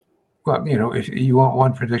Well, if you want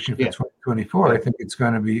one prediction for Yeah. 2024, I think it's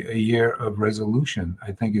going to be a year of resolution.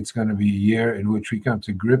 I think it's going to be a year in which we come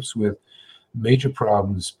to grips with major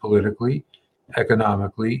problems politically,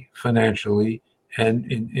 economically, financially,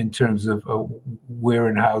 and in terms of where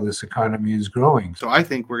and how this economy is growing. So I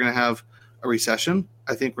think we're going to have a recession.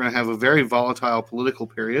 I think we're going to have a very volatile political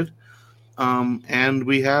period. And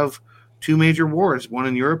we have two major wars, one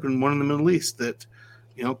in Europe and one in the Middle East, that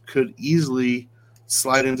could easily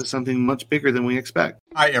slide into something much bigger than we expect.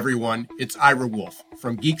 Hi, everyone. It's Ira Wolf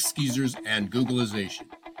from Geeks Geezers and Googlization.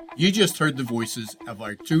 You just heard the voices of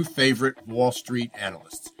our two favorite Wall Street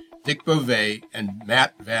analysts, Dick Bove and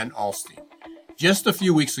Matt Van Alstyne. Just a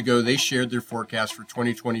few weeks ago, they shared their forecast for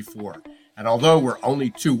 2024. And although we're only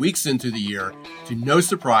 2 weeks into the year, to no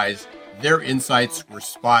surprise, their insights were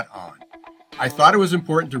spot on. I thought it was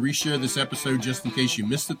important to reshare this episode just in case you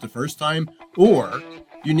missed it the first time, or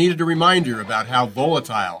you needed a reminder about how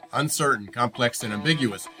volatile, uncertain, complex, and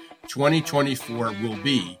ambiguous 2024 will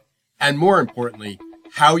be, and more importantly,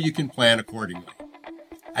 how you can plan accordingly.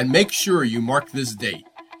 And make sure you mark this date,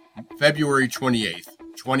 February 28th,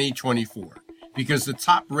 2024, because the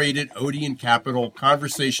top-rated Odeon Capital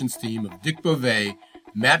Conversations team of Dick Bove,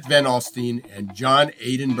 Matt Van Alstyne, and John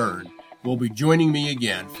Aidan Byrne will be joining me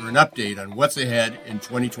again for an update on what's ahead in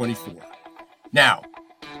 2024. Now,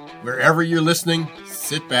 wherever you're listening,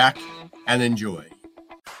 sit back and enjoy.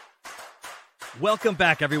 Welcome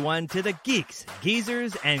back, everyone, to the Geeks,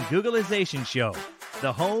 Geezers, and Googlization Show,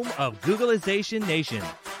 the home of Googlization Nation,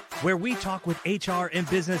 where we talk with HR and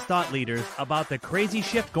business thought leaders about the crazy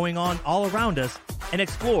shift going on all around us and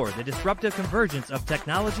explore the disruptive convergence of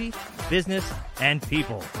technology, business, and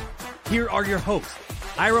people. Here are your hosts,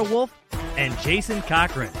 Ira Wolf and Jason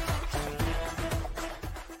Cochran.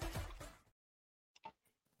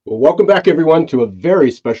 Well, welcome back, everyone, to a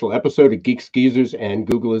very special episode of Geeks, Geezers, and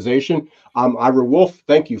Googlization. I'm Ira Wolf.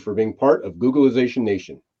 Thank you for being part of Googlization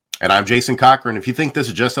Nation. And I'm Jason Cochran. If you think this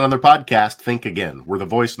is just another podcast, think again. We're the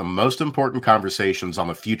voice of the most important conversations on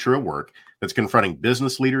the future of work that's confronting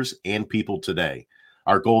business leaders and people today.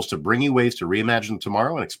 Our goal is to bring you ways to reimagine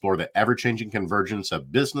tomorrow and explore the ever-changing convergence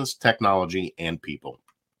of business, technology, and people.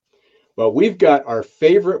 Well, we've got our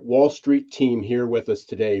favorite Wall Street team here with us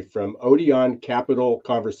today from Odeon Capital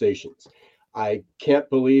Conversations. I can't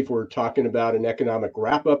believe we're talking about an economic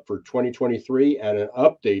wrap-up for 2023 and an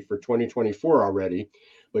update for 2024 already.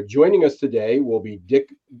 But joining us today will be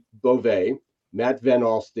Dick Bove, Matt Van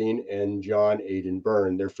Alstyne, and John Aidan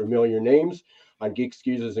Byrne. They're familiar names on Geeks,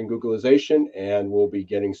 Geezers, and Googlization, and we'll be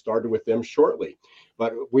getting started with them shortly.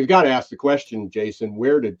 But we've got to ask the question, Jason,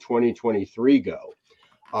 where did 2023 go?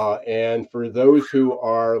 And for those who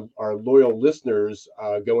are loyal listeners,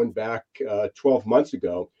 going back 12 months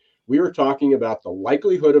ago, we were talking about the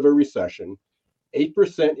likelihood of a recession,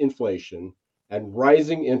 8% inflation, and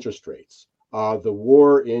rising interest rates. The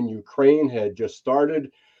war in Ukraine had just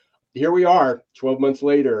started. Here we are 12 months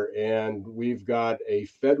later, and we've got a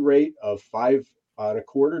Fed rate of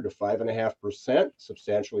 5.25% to 5.5%,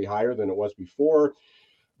 substantially higher than it was before.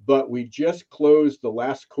 But we just closed the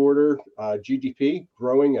last quarter GDP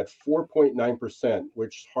growing at 4.9%,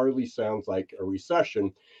 which hardly sounds like a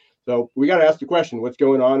recession. So we got to ask the question, what's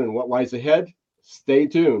going on and what lies ahead? Stay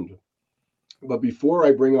tuned. But before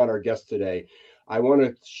I bring on our guest today, I want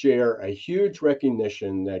to share a huge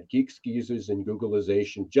recognition that Geeks, Geezers, and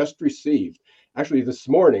Googlization just received. Actually, this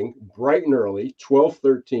morning, bright and early,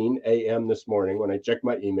 12:13 a.m. this morning, when I checked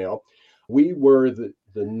my email, we were the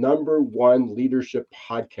number one leadership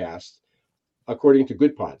podcast, according to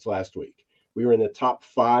Good Pods last week. We were in the top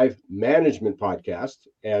 5 management podcasts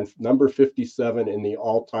and number 57 in the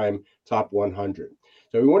all-time top 100.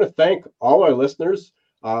 So we want to thank all our listeners,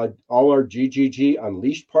 all our GGG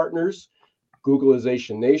Unleashed partners,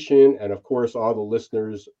 Googlization Nation, and of course, all the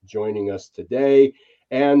listeners joining us today,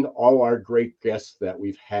 and all our great guests that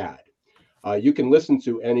we've had. You can listen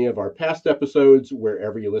to any of our past episodes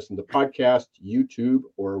wherever you listen to podcasts, YouTube,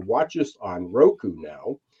 or watch us on Roku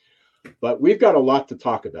now. But we've got a lot to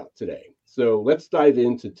talk about today. So let's dive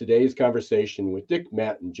into today's conversation with Dick,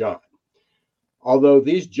 Matt, and John. Although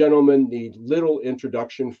these gentlemen need little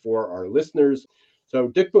introduction for our listeners, so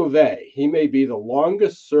Dick Bove, he may be the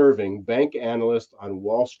longest serving bank analyst on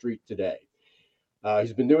Wall Street today.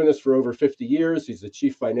 He's been doing this for over 50 years. He's the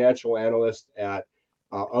chief financial analyst at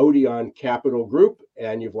Odeon Capital Group,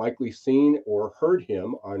 and you've likely seen or heard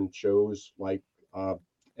him on shows like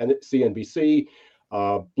CNBC,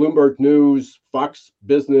 Bloomberg News, Fox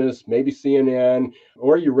Business, maybe CNN,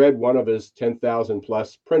 or you read one of his 10,000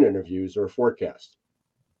 plus print interviews or forecasts.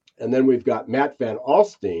 And then we've got Matt Van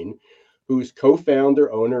Alstyne, who's co-founder,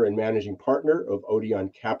 owner, and managing partner of Odeon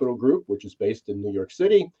Capital Group, which is based in New York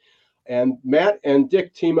City. And Matt and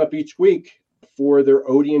Dick team up each week for their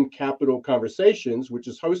Odeon Capital Conversations, which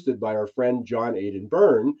is hosted by our friend John Aidan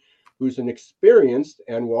Byrne, who's an experienced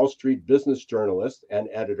and Wall Street business journalist and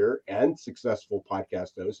editor and successful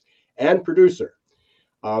podcast host and producer.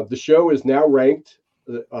 The show is now ranked,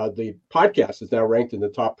 the podcast is now ranked in the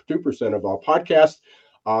top 2% of all podcasts,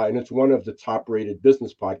 and it's one of the top-rated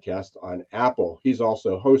business podcasts on Apple. He's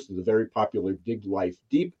also host of the very popular Dig Life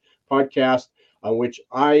Deep podcast, on which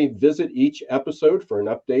I visit each episode for an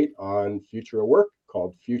update on future work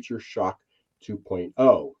called Future Shock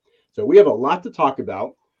 2.0. So we have a lot to talk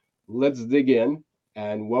about. Let's dig in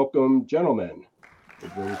and welcome, gentlemen. We're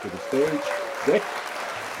going to the stage, Dick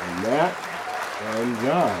and Matt and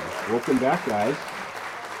John. Welcome back, guys.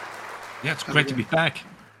 Yeah, it's great to be back.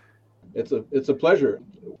 It's a pleasure.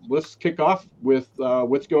 Let's kick off with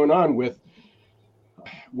what's going on with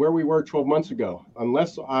where we were 12 months ago.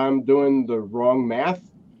 Unless I'm doing the wrong math,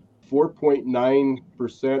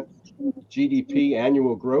 4.9% GDP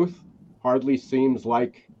annual growth hardly seems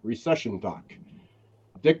like recession talk.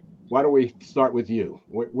 Dick, why don't we start with you?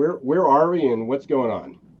 Where are we and what's going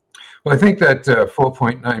on? Well, I think that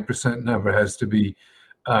 4.9% number has to be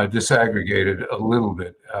disaggregated a little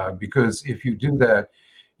bit because if you do that,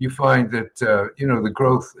 you find that, the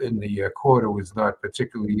growth in the quarter was not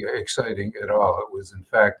particularly exciting at all. It was, in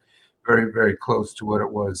fact, very, very close to what it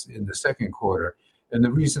was in the second quarter. And the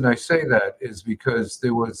reason I say that is because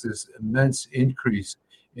there was this immense increase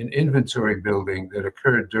in inventory building that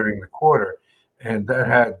occurred during the quarter. And that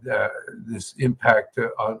had this impact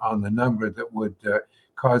on the number that would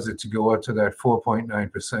cause it to go up to that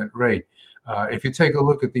 4.9% rate. If you take a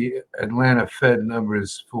look at the Atlanta Fed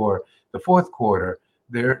numbers for the fourth quarter,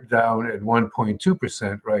 they're down at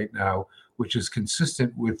 1.2% right now, which is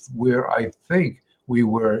consistent with where I think we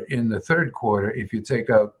were in the third quarter if you take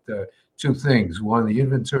out two things. One, the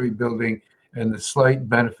inventory building and the slight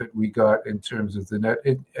benefit we got in terms of the net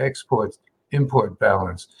import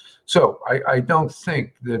balance. So I don't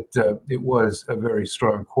think that it was a very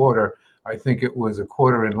strong quarter. I think it was a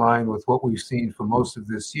quarter in line with what we've seen for most of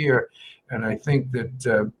this year. And I think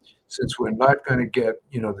that since we're not going to get,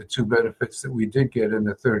 the two benefits that we did get in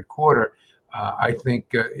the third quarter, I think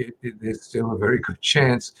there's still a very good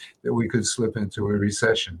chance that we could slip into a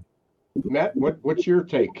recession. Matt, what's your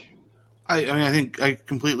take? I think I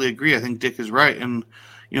completely agree. I think Dick is right. And,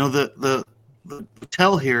 the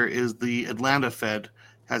tell here is the Atlanta Fed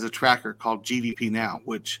has a tracker called GDP Now,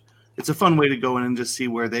 which it's a fun way to go in and just see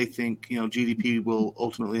where they think, GDP will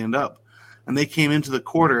ultimately end up. And they came into the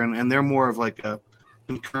quarter and they're more of like a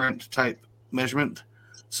concurrent type measurement.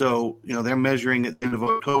 So, they're measuring at the end of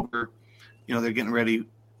October, they're getting ready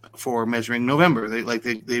for measuring November.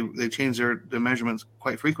 They change their measurements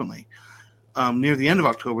quite frequently. Near the end of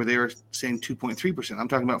October, they were saying 2.3%. I'm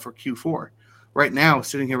talking about for Q4. Right now,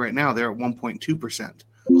 sitting here right now, they're at 1.2%.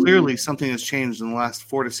 Clearly, something has changed in the last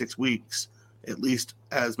 4 to 6 weeks, at least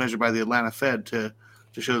as measured by the Atlanta Fed, to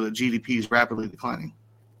show that GDP is rapidly declining.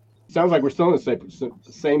 Sounds like we're still in the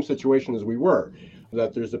same situation as we were,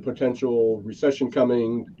 that there's a potential recession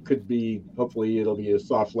coming, could be, hopefully it'll be a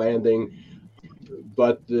soft landing.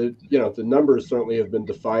 But the numbers certainly have been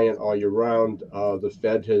defiant all year round. The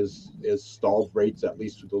Fed has stalled rates at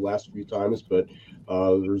least for the last few times, but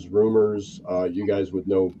there's rumors, you guys would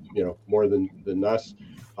know, more than us,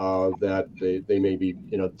 that they may be,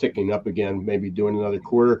 ticking up again, maybe doing another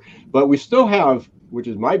quarter. But we still have, which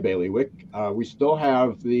is my bailiwick, we still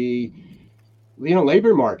have the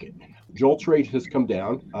labor market. JOLTS rate has come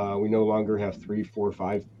down. We no longer have 3, 4,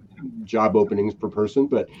 5 job openings per person,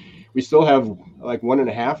 but we still have like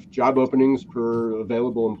 1.5 job openings per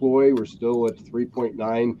available employee. We're still at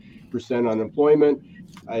 3.9% unemployment.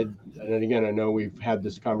 And again, I know we've had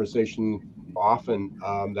this conversation often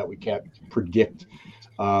that we can't predict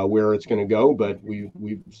where it's going to go, but we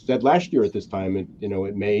said last year at this time, it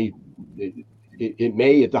may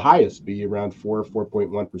at the highest be around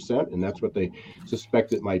 4.1%, and that's what they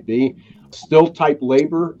suspect it might be. Still tight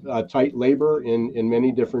labor in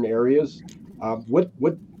many different areas. What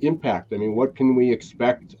impact? I mean, what can we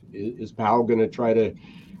expect? Is Powell going to try to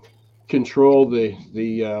control the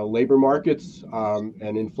labor markets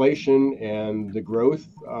and inflation and the growth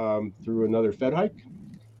through another Fed hike?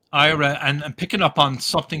 Ira, and picking up on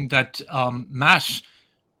something that Matt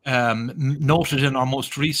noted in our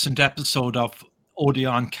most recent episode of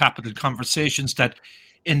Odeon Capital Conversations, that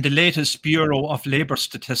in the latest Bureau of Labor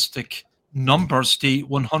Statistic numbers, the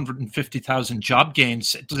 150,000 job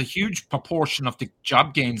gains, there's a huge proportion of the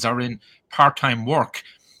job gains are in part-time work.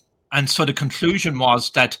 And so the conclusion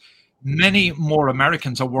was that many more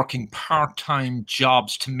Americans are working part-time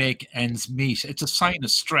jobs to make ends meet. It's a sign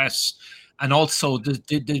of stress, and also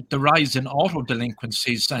the rise in auto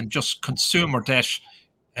delinquencies and just consumer debt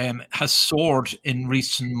has soared in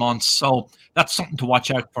recent months. So that's something to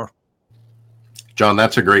watch out for. John,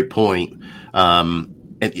 that's a great point.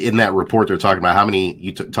 In that report, they're talking about how many,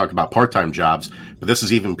 you talk about part-time jobs, but this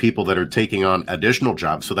is even people that are taking on additional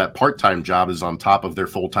jobs. So that part-time job is on top of their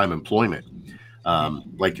full-time employment,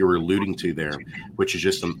 like you were alluding to there, which is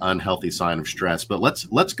just an unhealthy sign of stress. But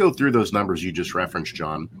let's go through those numbers you just referenced,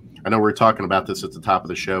 John. I know we were talking about this at the top of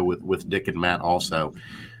the show with Dick and Matt also.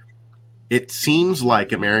 It seems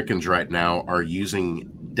like Americans right now are using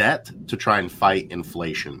debt to try and fight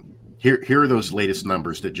inflation. Here are those latest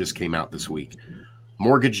numbers that just came out this week.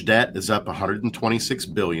 Mortgage debt is up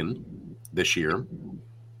 $126 billion this year.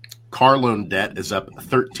 Car loan debt is up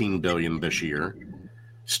 $13 billion this year.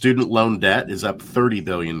 Student loan debt is up $30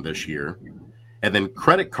 billion this year. And then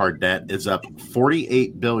credit card debt is up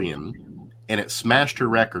 $48 billion, and it smashed a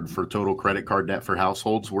record for total credit card debt for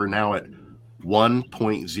households. We're now at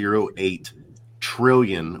 $1.08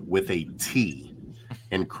 trillion with a T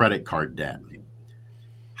in credit card debt.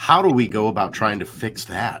 How do we go about trying to fix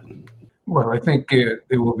that? Well, I think there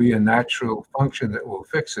will be a natural function that will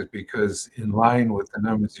fix it, because in line with the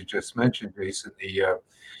numbers you just mentioned, Jason,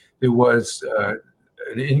 there was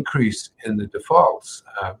an increase in the defaults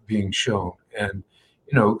being shown. And,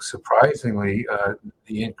 surprisingly,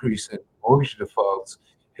 the increase in mortgage defaults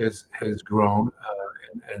has grown.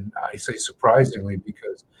 And I say surprisingly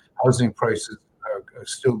because housing prices are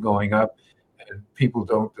still going up, and people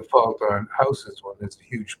don't default on houses when there's a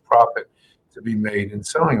huge profit to be made in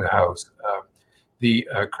selling the house. The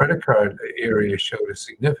credit card area showed a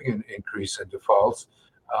significant increase in defaults.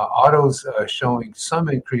 Autos showing some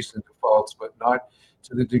increase in defaults, but not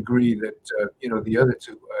to the degree that the other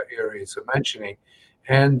two areas are mentioning.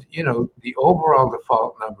 And the overall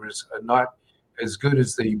default numbers are not as good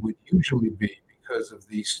as they would usually be because of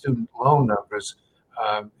the student loan numbers.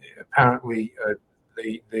 Apparently,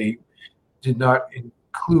 they did not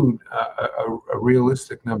include a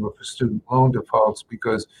realistic number for student loan defaults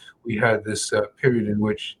because we had this period in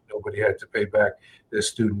which nobody had to pay back their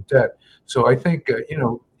student debt. So I think,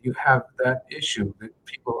 you have that issue that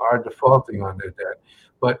people are defaulting on their debt.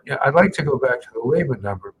 But I'd like to go back to the labor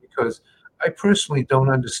number, because I personally don't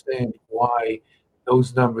understand why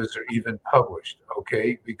those numbers are even published,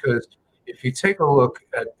 okay? Because if you take a look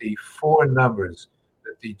at the four numbers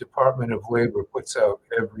that the Department of Labor puts out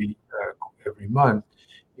every month,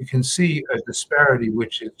 you can see a disparity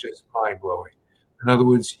which is just mind-blowing. In other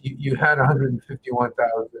words, you had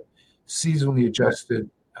 151,000 seasonally adjusted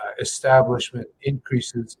establishment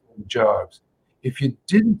increases in jobs. If you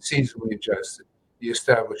didn't seasonally adjust the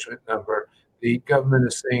establishment number, the government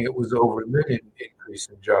is saying it was over 1 million increase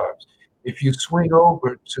in jobs. If you swing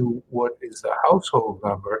over to what is the household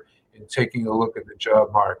number and taking a look at the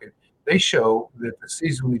job market, they show that the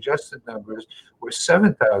seasonally adjusted numbers were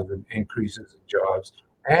 7,000 increases in jobs,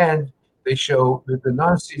 and they show that the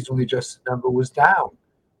non-seasonally adjusted number was down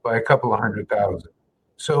by a couple of 100,000.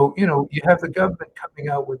 So, you have the government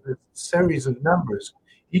coming out with a series of numbers,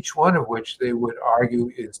 each one of which they would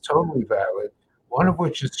argue is totally valid, one of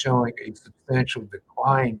which is showing a substantial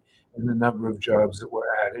decline in the number of jobs that were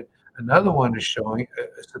added. Another one is showing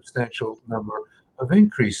a substantial number of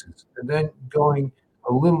increases. And then going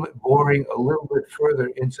boring a little bit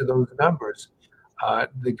further into those numbers,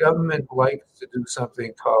 the government likes to do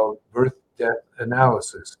something called birth-death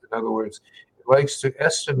analysis. In other words, it likes to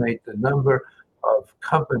estimate the number of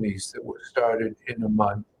companies that were started in a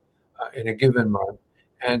month, in a given month,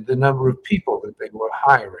 and the number of people that they were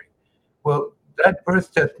hiring. Well, that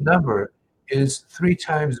birth-death number is almost three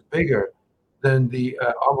times bigger than the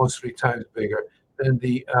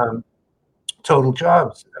total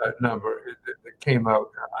jobs number that came out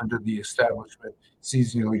under the establishment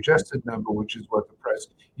seasonally adjusted number, which is what the press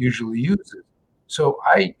usually uses. So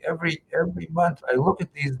every month I look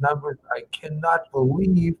at these numbers. I cannot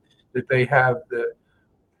believe that they have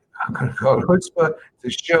I'm going to call it chutzpah to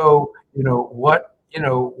show what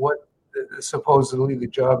supposedly the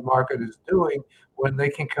job market is doing, when they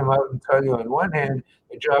can come out and tell you on one hand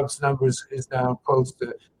the jobs numbers is down close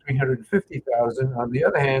to 350,000. On the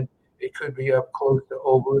other hand, it could be up close to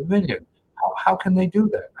over 1 million. How can they do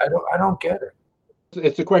that? I don't get it.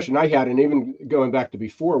 It's a question I had, and even going back to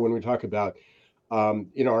before when we talk about,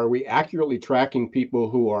 are we accurately tracking people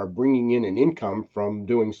who are bringing in an income from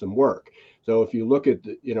doing some work? So if you look at,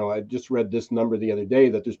 I just read this number the other day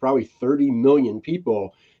that there's probably 30 million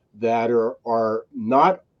people that are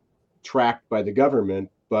not tracked by the government,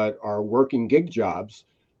 but are working gig jobs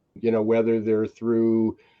whether they're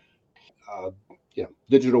through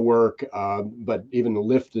digital work, but even the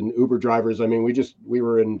Lyft and Uber drivers. I mean, we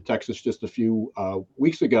were in Texas just a few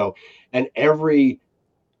weeks ago, and every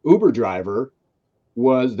Uber driver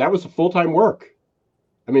was a full-time work.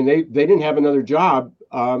 I mean, they didn't have another job,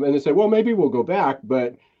 and they said, well, maybe we'll go back,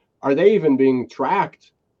 but are they even being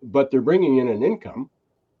tracked? But they're bringing in an income.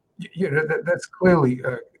 That's clearly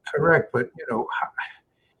correct, but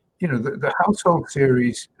the household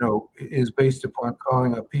series, is based upon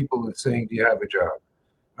calling up people and saying, do you have a job?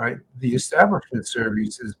 Right? The establishment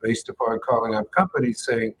series is based upon calling up companies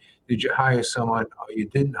saying, did you hire someone or you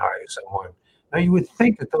didn't hire someone? Now, you would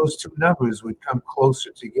think that those two numbers would come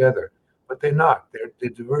closer together, but they're not. They're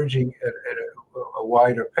diverging at a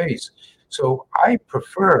wider pace. So I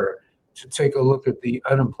prefer to take a look at the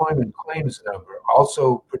unemployment claims number,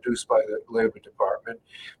 also produced by the Labor Department,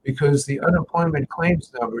 because the unemployment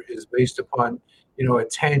claims number is based upon, a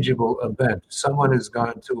tangible event. Someone has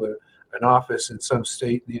gone to an office in some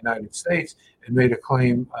state in the United States and made a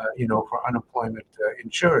claim, for unemployment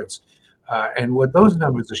insurance. And what those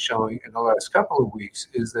numbers are showing in the last couple of weeks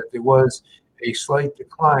is that there was a slight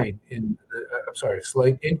decline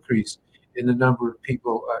slight increase in the number of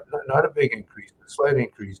people, not a big increase, a slight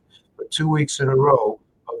increase, but 2 weeks in a row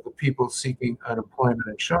of the people seeking unemployment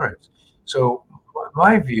insurance. So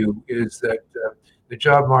my view is that the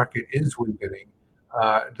job market is weakening,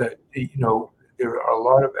 that, there are a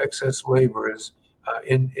lot of excess laborers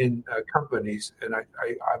in companies, and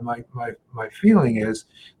my feeling is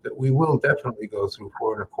that we will definitely go through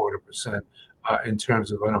 4.25% in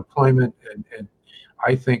terms of unemployment, and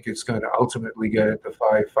I think it's going to ultimately get at the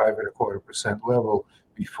 5.25% level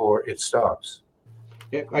before it stops.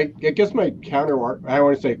 I guess my counter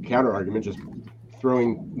argument, just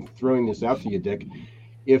throwing this out to you, Dick,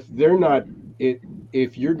 if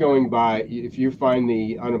you find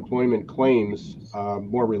the unemployment claims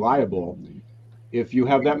more reliable, if you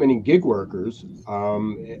have that many gig workers,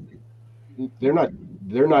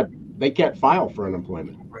 they can't file for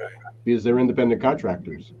unemployment, right, because they're independent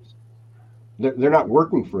contractors. They're not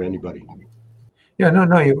working for anybody. Yeah,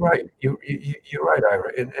 no, you're right. You're right,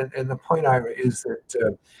 Ira. And the point, Ira, is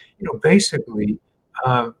that basically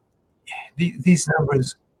these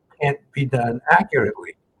numbers can't be done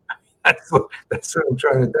accurately. That's what I'm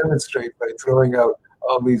trying to demonstrate by throwing out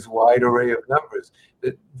all these wide array of numbers.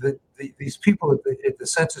 These people at the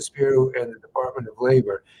Census Bureau and the Department of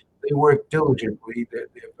Labor, they work diligently. They're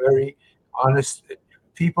very honest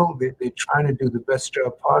people. They're trying to do the best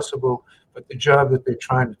job possible, but the job that they're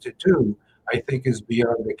trying to do, I think, is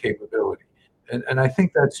beyond their capability. And I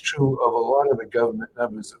think that's true of a lot of the government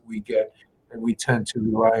numbers that we get and we tend to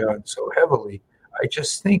rely on so heavily. I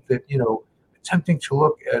just think that, attempting to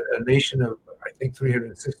look at a nation of, I think,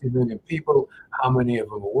 360 million people, how many of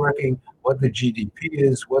them are working, what the GDP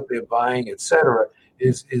is, what they're buying, etc.,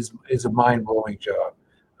 is a mind-blowing job.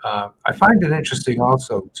 I find it interesting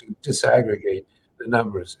also to disaggregate the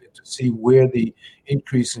numbers and to see where the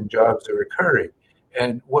increase in jobs are occurring.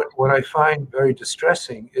 And what I find very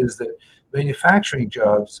distressing is that manufacturing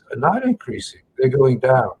jobs are not increasing; they're going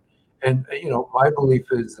down. And my belief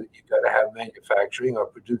is that you've got to have manufacturing or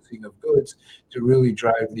producing of goods to really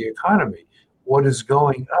drive the economy. What is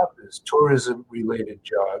going up is tourism-related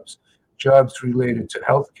jobs related to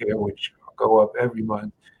healthcare, which go up every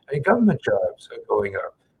month, and government jobs are going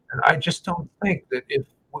up. And I just don't think that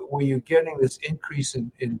when you're getting this increase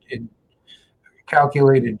in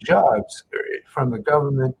calculated jobs from the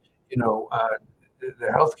government, the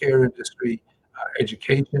healthcare industry,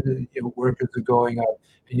 education, workers are going up,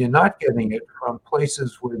 and you're not getting it from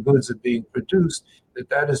places where goods are being produced,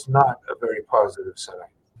 that is not a very positive sign.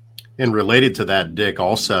 And related to that, Dick,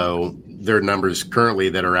 also, there are numbers currently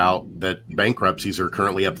that are out that bankruptcies are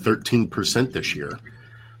currently up 13% this year.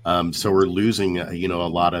 So we're losing, a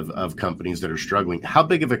lot of companies that are struggling. How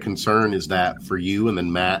big of a concern is that for you? And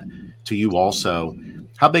then, Matt, to you also,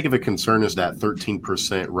 how big of a concern is that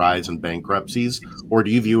 13% rise in bankruptcies? Or do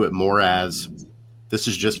you view it more as this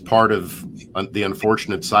is just part of the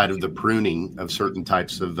unfortunate side of the pruning of certain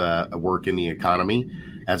types of work in the economy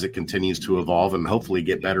as it continues to evolve and hopefully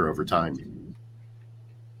get better over time?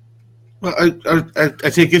 Well, I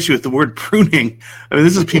take issue with the word pruning. I mean,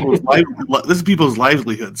 this is people's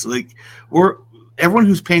livelihoods. Like, everyone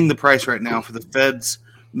who's paying the price right now for the Fed's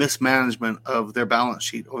mismanagement of their balance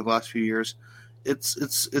sheet over the last few years,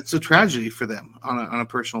 it's a tragedy for them on a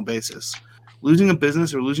personal basis. Losing a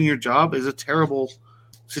business or losing your job is a terrible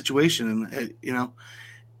situation, and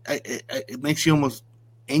it makes you almost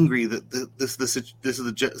angry that this is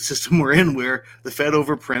the system we're in, where the Fed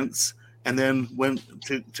overprints And then when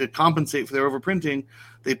to compensate for their overprinting,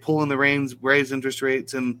 they pull in the reins, raise interest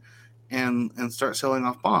rates, and start selling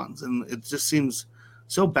off bonds. And it just seems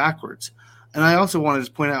so backwards. And I also want to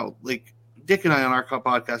just point out, like Dick and I on our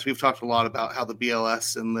podcast, we've talked a lot about how the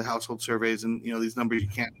BLS and the household surveys and these numbers, you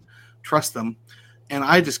can't trust them. And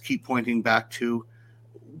I just keep pointing back to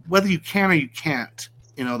whether you can or you can't.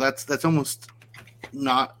 That's almost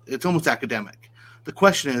not. It's almost academic. The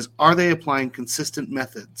question is, are they applying consistent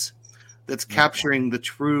methods that's capturing the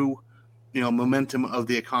true, momentum of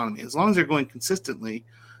the economy? As long as they're going consistently,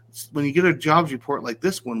 when you get a jobs report like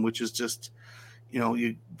this one, which is just,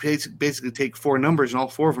 you basically take four numbers and all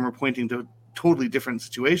four of them are pointing to totally different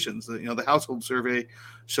situations. The household survey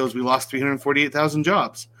shows we lost 348,000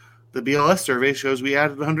 jobs. The BLS survey shows we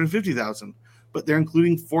added 150,000, but they're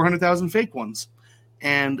including 400,000 fake ones.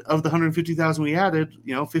 And of the 150,000 we added,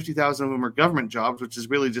 50,000 of them are government jobs, which is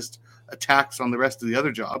really just a tax on the rest of the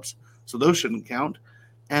other jobs. So those shouldn't count.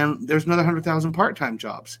 And there's another 100,000 part-time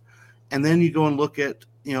jobs. And then you go and look at,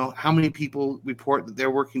 how many people report that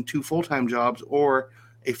they're working two full-time jobs, or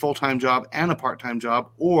a full-time job and a part-time job,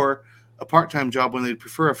 or a part-time job when they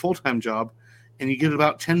prefer a full-time job. And you get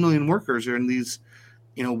about 10 million workers are in these,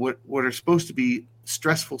 what are supposed to be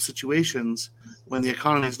stressful situations when the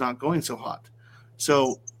economy is not going so hot.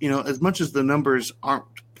 So, as much as the numbers aren't,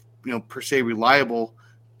 per se reliable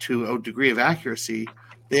to a degree of accuracy,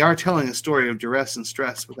 they are telling a story of duress and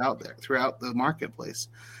stress throughout the marketplace.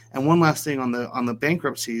 And one last thing on the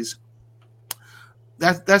bankruptcies,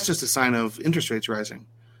 that's just a sign of interest rates rising.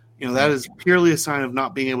 That is purely a sign of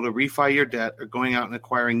not being able to refi your debt or going out and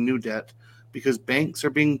acquiring new debt, because banks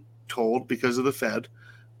are being told, because of the Fed,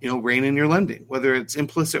 rein in your lending, whether it's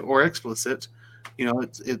implicit or explicit.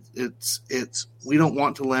 It's we don't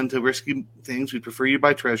want to lend to risky things. We prefer you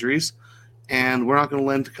buy treasuries, and we're not going to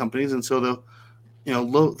lend to companies. And so the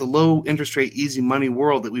low interest rate, easy money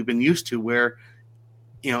world that we've been used to, where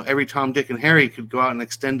every Tom, Dick, and Harry could go out and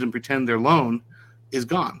extend and pretend their loan, is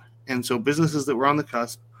gone. And so businesses that were on the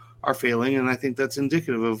cusp are failing, and I think that's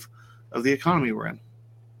indicative of the economy we're in.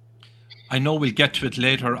 I know we'll get to it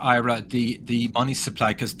later, Ira, the money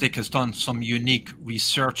supply, because Dick has done some unique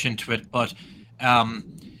research into it, but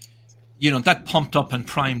that pumped up and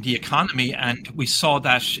primed the economy, and we saw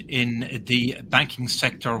that in the banking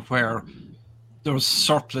sector, where there was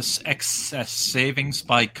surplus excess savings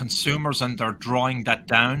by consumers, and they're drawing that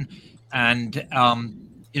down. And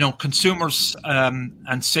consumers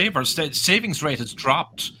and savers, the savings rate has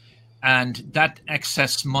dropped, and that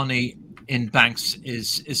excess money in banks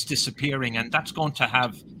is disappearing, and that's going to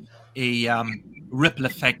have a ripple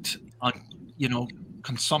effect on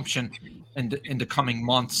consumption in the coming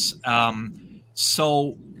months.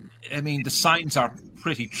 So the signs are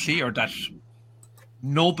pretty clear that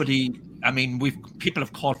people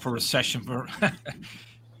have called for recession for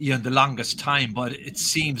the longest time, but it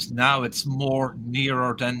seems now it's more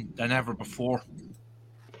nearer than ever before.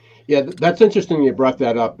 Yeah, that's interesting you brought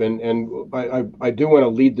that up, and I do want to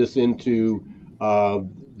lead this into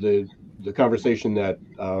the conversation that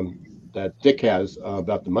Dick has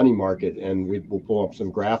about the money market, and we'll pull up some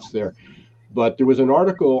graphs there. But there was an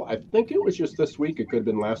article, I think it was just this week, it could have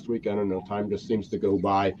been last week, I don't know, time just seems to go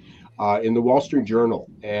by, in the Wall Street Journal,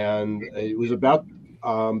 and it was about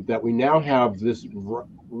that we now have this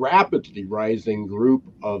rapidly rising group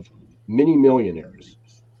of mini millionaires.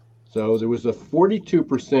 So there was a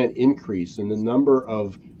 42% increase in the number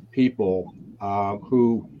of people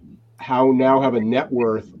who now have a net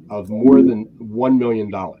worth of more than $1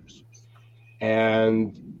 million.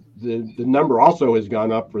 And the number also has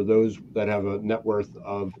gone up for those that have a net worth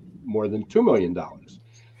of more than $2 million.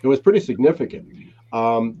 It was pretty significant.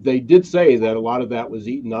 They did say that a lot of that was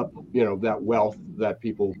eaten up, that wealth that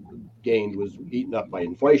people gained was eaten up by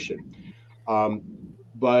inflation.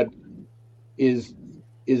 But is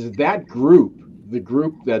that group the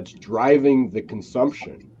group that's driving the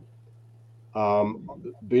consumption?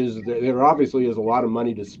 Because there obviously is a lot of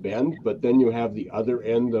money to spend, but then you have the other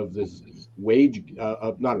end of this wage,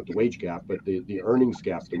 not at the wage gap, but the earnings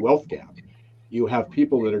gap, the wealth gap. You have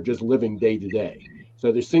people that are just living day to day.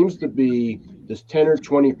 So there seems to be this 10 or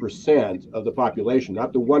 20% of the population,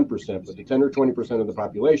 not the 1%, but the 10 or 20% of the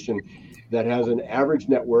population that has an average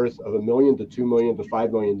net worth of $1 million to $2 million to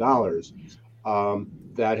 $5 million,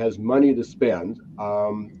 that has money to spend.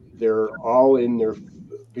 They're all in their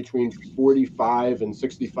between 45 and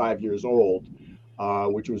 65 years old,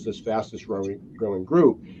 which was this fastest growing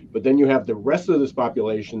group. But then you have the rest of this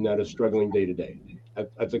population that is struggling day to day.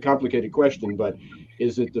 That's a complicated question, but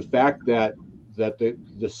is it the fact that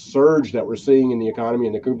the surge that we're seeing in the economy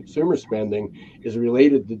and the consumer spending is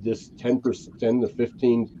related to this 10 to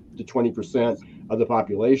 15 to 20% of the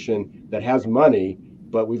population that has money,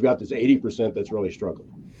 but we've got this 80% that's really struggling.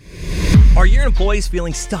 Are your employees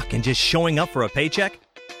feeling stuck and just showing up for a paycheck?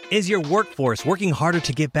 Is your workforce working harder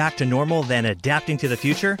to get back to normal than adapting to the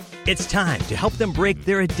future? It's time to help them break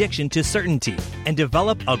their addiction to certainty and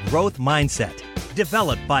develop a growth mindset.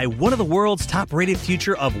 Developed by one of the world's top-rated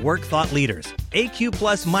future of work thought leaders, AQ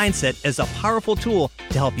Plus Mindset is a powerful tool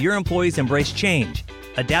to help your employees embrace change,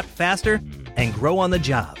 adapt faster, and grow on the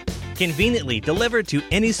job. Conveniently delivered to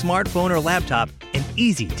any smartphone or laptop in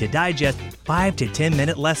easy-to-digest 5 to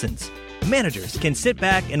 10-minute lessons. Managers can sit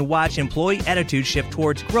back and watch employee attitude shift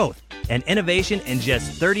towards growth and innovation in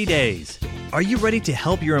just 30 days. Are you ready to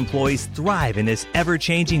help your employees thrive in this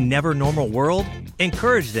ever-changing, never-normal world?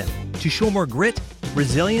 Encourage them to show more grit,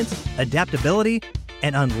 resilience, adaptability,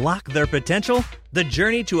 and unlock their potential? The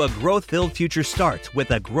journey to a growth-filled future starts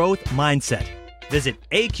with a growth mindset. Visit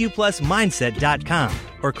aqplusmindset.com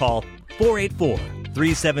or call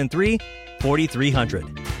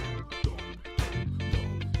 484-373-4300.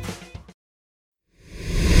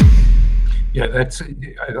 Yeah,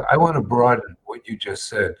 I want to broaden what you just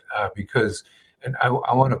said because, and I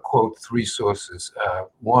want to quote three sources.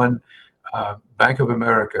 One, Bank of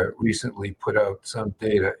America recently put out some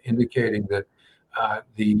data indicating that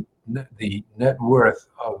the net worth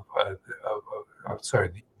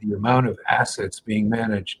the amount of assets being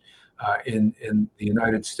managed in the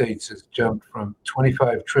United States has jumped from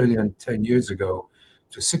 25 trillion 10 years ago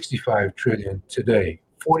to 65 trillion today.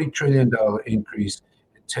 $40 trillion increase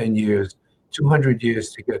in 10 years. 200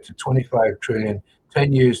 years to get to 25 trillion,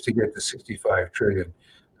 10 years to get to 65 trillion.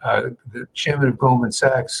 The chairman of Goldman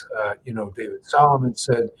Sachs, David Solomon,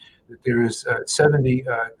 said that there is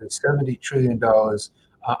 $70 trillion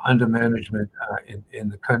under management in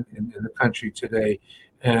the country today.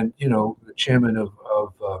 And, the chairman of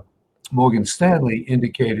Morgan Stanley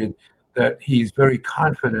indicated that he's very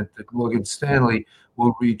confident that Morgan Stanley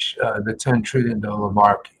will reach the $10 trillion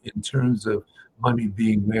mark in terms of money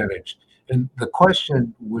being managed. And the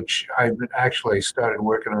question, which I started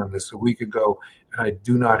working on this a week ago, and I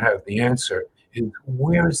do not have the answer, is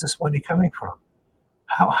where is this money coming from?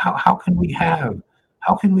 How can we have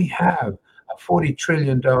a $40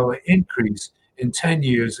 trillion increase in 10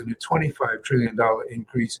 years and a $25 trillion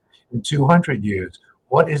increase in 200 years?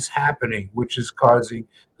 What is happening which is causing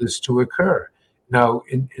this to occur? Now,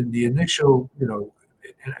 in the initial,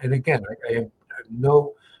 and again, I have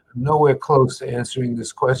nowhere close to answering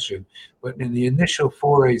this question, but in the initial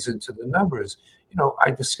forays into the numbers,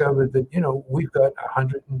 I discovered that, we've got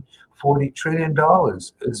 $140 trillion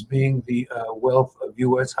as being the wealth of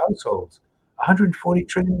U.S. households. $140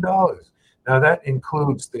 trillion. Now that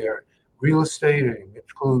includes their real estate, and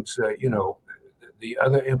includes, the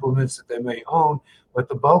other implements that they may own, but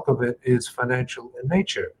the bulk of it is financial in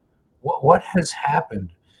nature. What has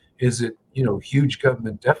happened? Is it, huge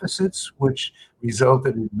government deficits, which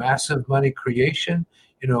resulted in massive money creation?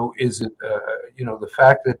 Is it, the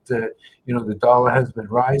fact that, the dollar has been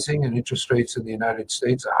rising and interest rates in the United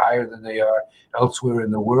States are higher than they are elsewhere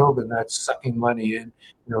in the world, and that's sucking money in,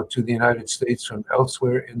 to the United States from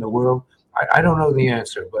elsewhere in the world? I don't know the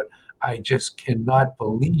answer, but I just cannot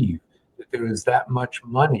believe that there is that much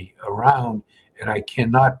money around, and I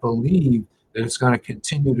cannot believe that it's going to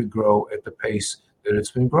continue to grow at the pace that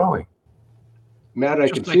it's been growing. Matt, I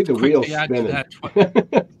can see the wheels spinning.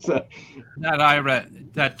 That Ira,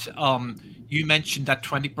 that you mentioned that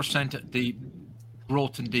 20% of the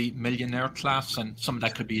growth in the millionaire class, and some of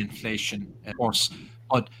that could be inflation, of course.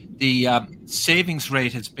 But the savings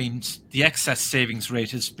rate the excess savings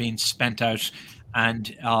rate has been spent out,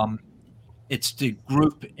 and it's the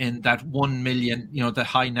group in that 1 million, the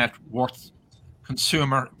high net worth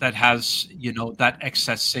consumer that has, that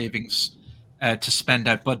excess savings to spend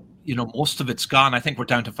out. But most of it's gone. I think we're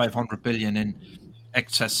down to 500 billion in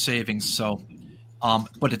excess savings. So,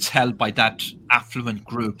 but it's held by that affluent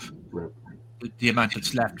group, the amount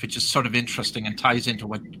that's left, which is sort of interesting and ties into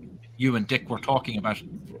what you and Dick were talking about.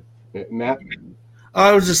 Matt,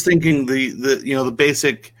 I was just thinking the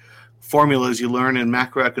basic formulas you learn in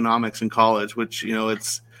macroeconomics in college, which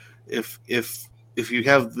it's if you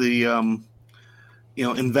have the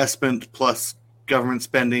investment plus government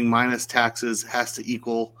spending minus taxes has to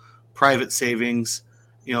equal private savings,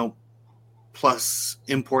 plus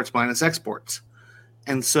imports minus exports.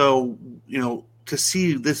 And so, to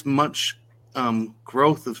see this much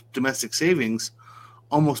growth of domestic savings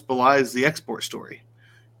almost belies the export story.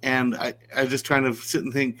 And I'm just trying to sit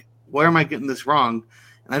and think, where am I getting this wrong?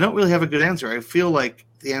 And I don't really have a good answer. I feel like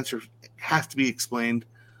the answer has to be explained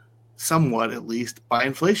somewhat, at least, by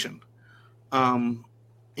inflation.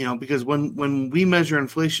 because when we measure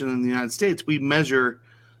inflation in the United States, we measure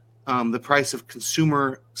the price of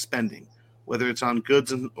consumer spending, whether it's on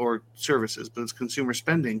goods or services, but it's consumer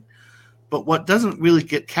spending. But what doesn't really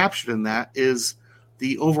get captured in that is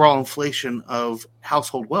the overall inflation of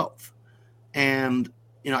household wealth. And,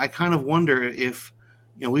 I kind of wonder if,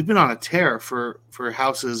 we've been on a tear for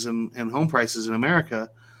houses and home prices in America,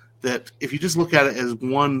 that if you just look at it as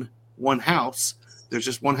one house, there's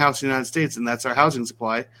just one house in the United States, and that's our housing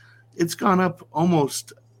supply. It's gone up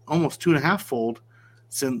almost 2.5-fold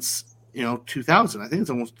since 2000. I think it's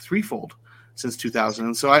almost threefold since 2000.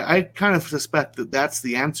 And so I kind of suspect that that's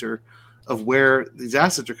the answer of where these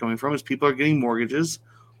assets are coming from, is people are getting mortgages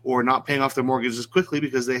or not paying off their mortgages quickly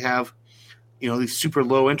because they have these super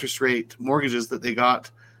low interest rate mortgages that they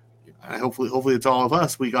got. Hopefully it's all of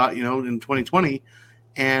us. We got in 2020,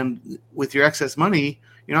 and with your excess money,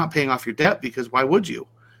 you're not paying off your debt, because why would you?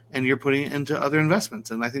 And you're putting it into other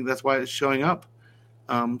investments. And I think that's why it's showing up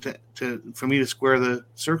for me to square the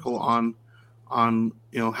circle on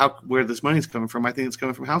where this money is coming from. I think it's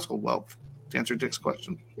coming from household wealth, to answer Dick's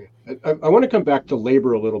question. I want to come back to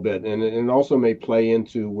labor a little bit, and it also may play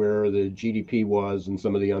into where the GDP was and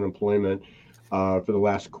some of the unemployment for the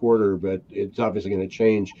last quarter, but it's obviously going to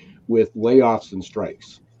change with layoffs and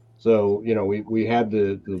strikes. So, we had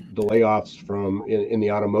the layoffs in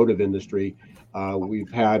the automotive industry.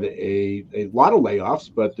 We've had a lot of layoffs,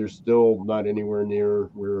 but they're still not anywhere near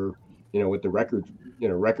where, what the record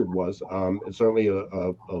was. It's certainly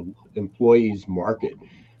a employees market.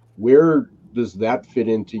 Where does that fit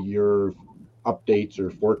into your updates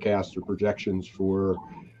or forecasts or projections for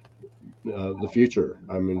the future?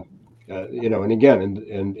 I mean, and again,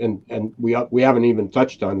 and we haven't even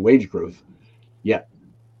touched on wage growth yet.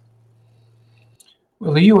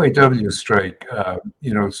 Well, the UAW strike,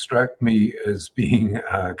 struck me as being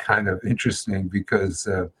kind of interesting because,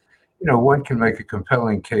 one can make a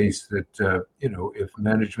compelling case that, if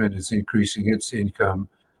management is increasing its income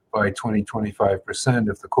by 20-25%,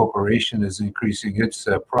 if the corporation is increasing its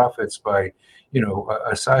profits by,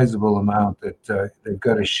 a sizable amount, that they've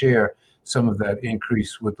got to share some of that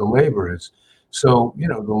increase with the laborers. So,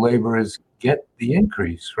 the laborers get the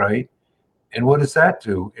increase, right? And what does that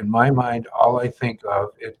do? In my mind, all I think of,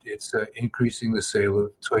 it's increasing the sale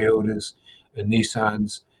of Toyotas and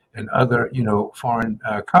Nissans and other, foreign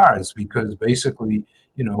cars, because basically,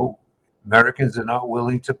 Americans are not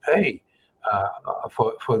willing to pay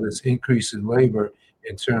for this increase in labor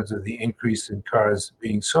in terms of the increase in cars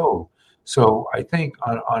being sold. So I think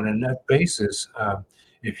on a net basis,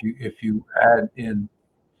 if you add in,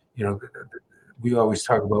 we always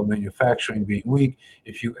talk about manufacturing being weak.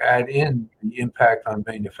 If you add in the impact on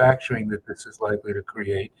manufacturing that this is likely to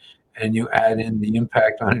create, and you add in the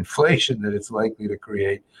impact on inflation that it's likely to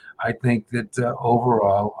create, I think that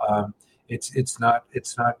overall it's not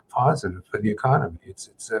positive for the economy. It's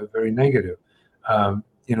very negative.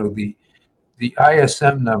 The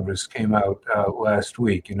ISM numbers came out last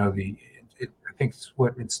week. I think it's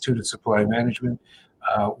what Institute of Supply Management,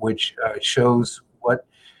 which shows what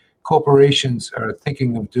corporations are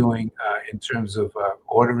thinking of doing in terms of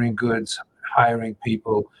ordering goods, hiring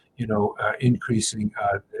people, increasing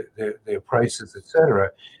their prices, et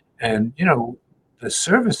cetera. And, the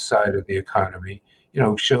service side of the economy,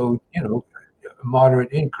 showed, a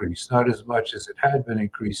moderate increase, not as much as it had been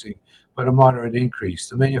increasing, but a moderate increase.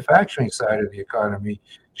 The manufacturing side of the economy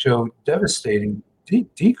showed devastating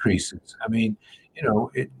decreases. I mean,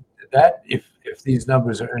 if these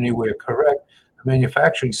numbers are anywhere correct, the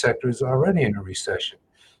manufacturing sector is already in a recession.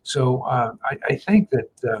 So I think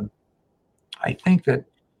that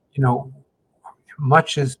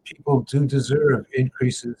much as people do deserve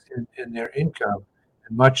increases in their income,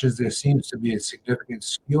 and much as there seems to be a significant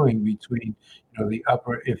skewing between the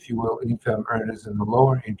upper, if you will, income earners and the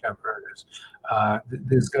lower income earners,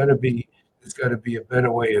 there's got to be a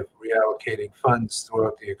better way of reallocating funds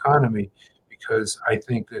throughout the economy, because I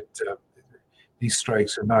think that these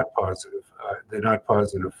strikes are not positive. They're not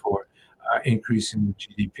positive for increasing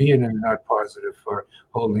GDP, and they're not positive for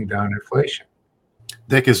holding down inflation.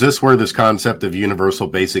 Dick, is this where this concept of universal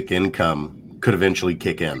basic income could eventually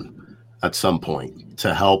kick in at some point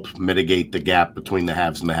to help mitigate the gap between the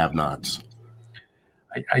haves and the have-nots?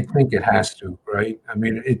 I think it has to, right? I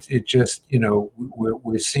mean, it just,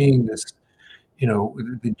 we're seeing this,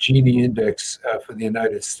 the Gini index for the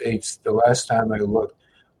United States, the last time I looked,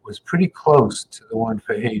 was pretty close to the one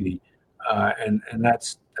for Haiti. And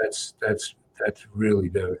that's really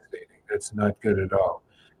devastating. That's not good at all.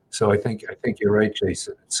 So I think you're right,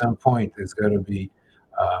 Jason. At some point, there's got to be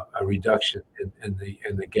a reduction in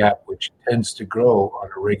the gap, which tends to grow on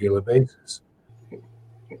a regular basis.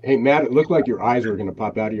 Hey, Matt, it looked like your eyes were going to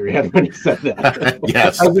pop out of your head when you said that.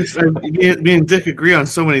 Yes. Me and Dick agree on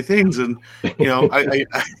so many things, and the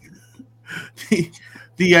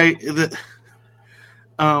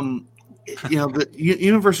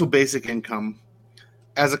universal basic income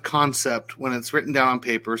as a concept when it's written down on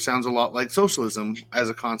paper sounds a lot like socialism as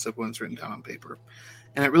a concept when it's written down on paper,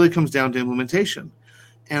 and it really comes down to implementation.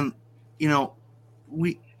 And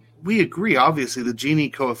we agree, obviously, the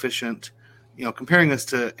Gini coefficient, comparing us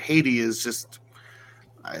to Haiti is just,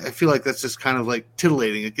 I feel like that's just kind of like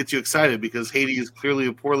titillating. It gets you excited because Haiti is clearly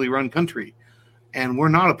a poorly run country, and we're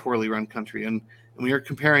not a poorly run country. And when you're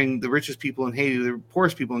comparing the richest people in Haiti to the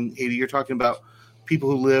poorest people in Haiti, you're talking about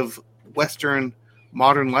people who live Western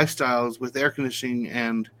modern lifestyles with air conditioning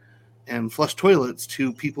and flush toilets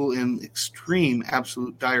to people in extreme,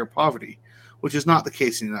 absolute dire poverty, which is not the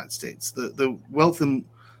case in the United States. The wealth and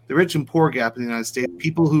the rich and poor gap in the United States,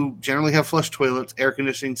 people who generally have flush toilets, air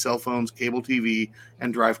conditioning, cell phones, cable TV,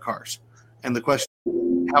 and drive cars. And the question,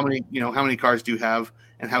 how many cars do you have,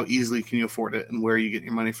 and how easily can you afford it, and where you get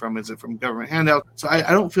your money from? Is it from government handouts? So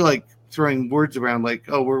I don't feel like throwing words around like,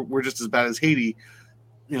 oh, we're just as bad as Haiti,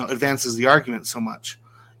 advances the argument so much.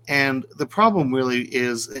 And the problem really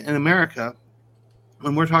is in America,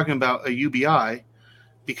 when we're talking about a UBI,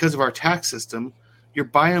 because of our tax system, you're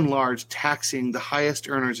by and large taxing the highest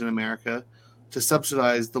earners in America to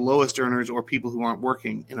subsidize the lowest earners or people who aren't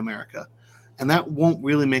working in America. And that won't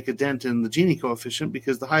really make a dent in the Gini coefficient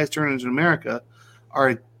because the highest earners in America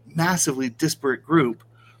are a massively disparate group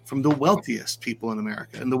from the wealthiest people in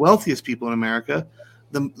America. And the wealthiest people in America,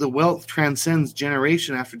 the wealth transcends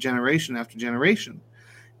generation after generation after generation.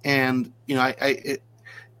 And,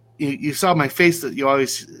 you saw my face that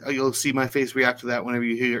you'll see my face react to that whenever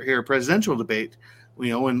you hear a presidential debate.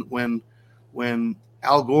 When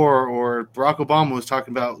Al Gore or Barack Obama was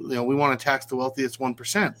talking about, we want to tax the wealthiest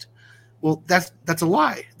 1%. Well, that's a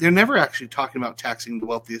lie. They're never actually talking about taxing the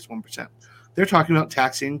wealthiest 1%. They're talking about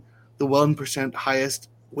taxing the 1% highest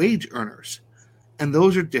wage earners. And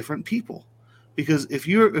those are different people. Because if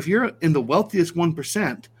you're in the wealthiest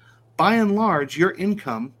 1%, by and large, your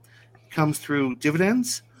income comes through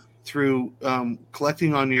dividends, through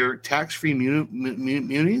collecting on your tax-free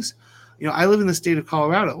munis. I live in the state of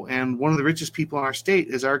Colorado, and one of the richest people in our state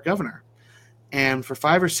is our governor. And for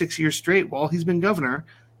 5 or 6 years straight, while he's been governor,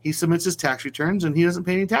 he submits his tax returns, and he doesn't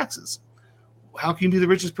pay any taxes. How can you be the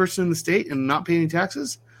richest person in the state and not pay any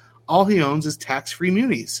taxes? All he owns is tax-free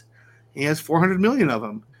munis. He has 400 million of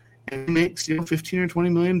them, and he makes $15 or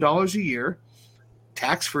 $20 million a year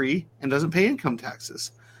tax-free and doesn't pay income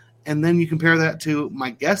taxes. And then you compare that to,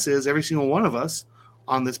 my guess is every single one of us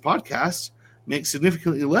on this podcast makes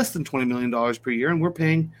significantly less than $20 million per year, and we're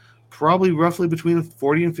paying probably roughly between a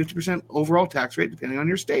 40 and 50% overall tax rate, depending on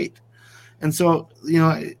your state. And so,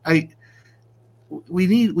 we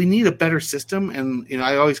need a better system. And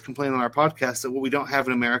I always complain on our podcast that what we don't have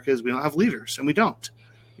in America is we don't have leaders, and we don't.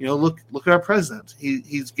 Look at our president.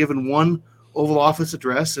 He's given one Oval Office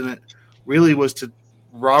address, and it really was to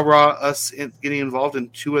rah-rah us getting involved in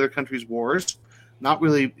 2 other countries' wars. Not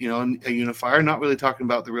really, a unifier. Not really talking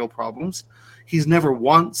about the real problems. He's never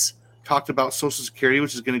once talked about Social Security,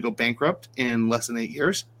 which is going to go bankrupt in less than 8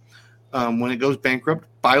 years. When it goes bankrupt,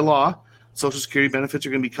 by law, Social Security benefits are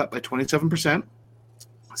going to be cut by 27%.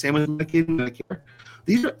 Same with Medicaid and Medicare.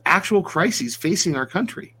 These are actual crises facing our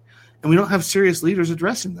country, and we don't have serious leaders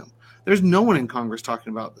addressing them. There's no one in Congress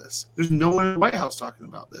talking about this. There's no one in the White House talking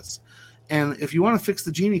about this. And if you want to fix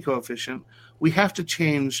the Gini coefficient, we have to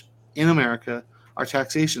change, in America, our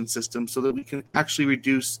taxation system so that we can actually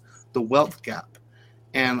reduce the wealth gap.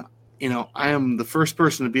 And I am the first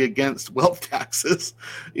person to be against wealth taxes,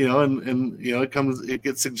 it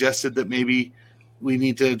gets suggested that maybe we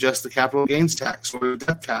need to adjust the capital gains tax or the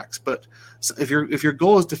death tax. But if your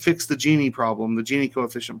goal is to fix the Gini problem, the Gini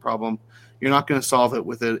coefficient problem, you're not going to solve it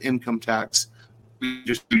with an income tax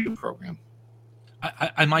redistribution program.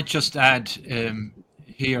 I might just add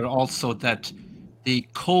here also that the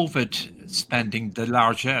COVID spending, the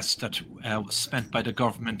largesse that was spent by the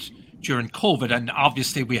government during COVID, and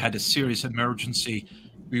obviously we had a serious emergency.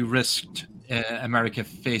 We risked America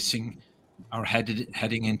facing or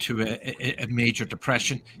heading into a major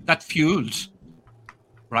depression that fueled,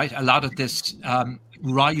 right, a lot of this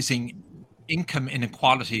rising income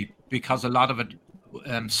inequality, because a lot of it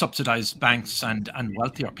subsidized banks and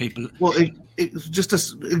wealthier people. Well,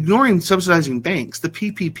 ignoring subsidizing banks, the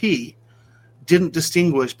PPP didn't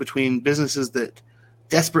distinguish between businesses that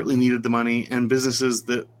desperately needed the money and businesses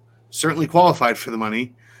that certainly qualified for the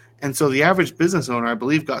money. And so the average business owner, I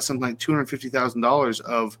believe, got something like $250,000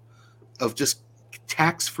 of just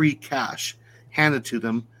tax-free cash handed to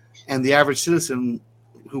them and the average citizen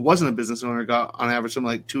who wasn't a business owner got on average something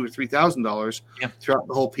like $2,000 or $3,000 throughout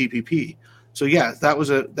the whole PPP. So yeah, that was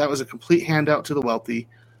a complete handout to the wealthy.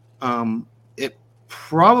 It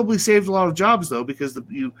probably saved a lot of jobs though, because if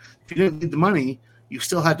you didn't need the money, you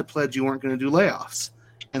still had to pledge you weren't going to do layoffs.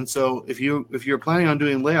 And so if you're planning on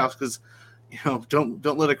doing layoffs, because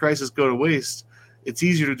don't let a crisis go to waste. It's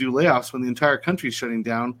easier to do layoffs when the entire country is shutting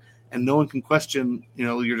down and no one can question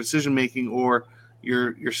your decision making or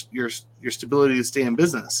your stability to stay in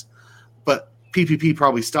business. But PPP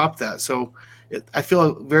probably stopped that. So I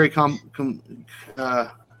feel very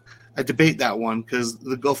I debate that one, because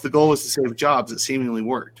if the goal was to save jobs, it seemingly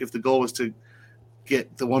worked. If the goal was to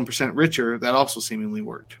get the 1% richer, that also seemingly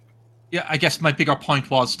worked. Yeah, I guess my bigger point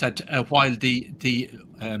was that while the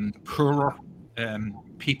poorer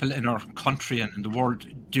people in our country and in the world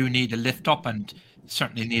do need a lift up and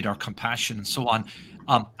certainly need our compassion and so on,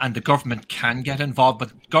 and the government can get involved,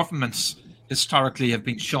 but governments historically have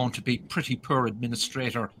been shown to be pretty poor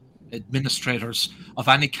administrators of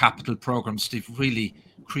any capital programs. They've really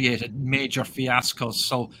created major fiascos.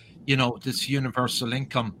 So, this universal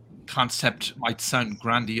income concept might sound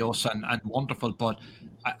grandiose and wonderful, but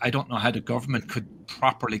I don't know how the government could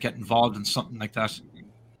properly get involved in something like that.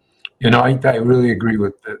 I really agree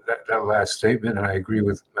with that last statement, and I agree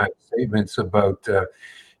with Matt's statements about, the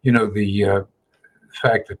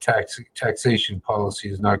fact that taxation policy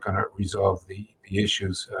is not going to resolve the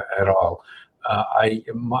issues at all.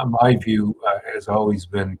 My view has always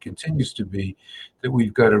been, continues to be, that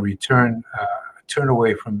we've got to turn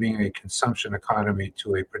away from being a consumption economy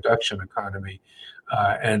to a production economy,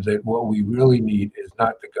 and that what we really need is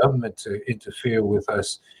not the government to interfere with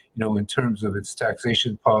us, in terms of its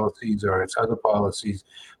taxation policies or its other policies,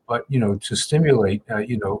 but to stimulate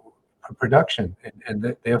production, and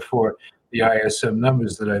that therefore the ISM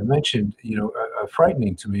numbers that I mentioned are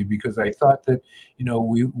frightening to me, because I thought that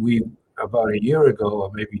we about a year ago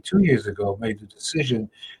or maybe 2 years ago made the decision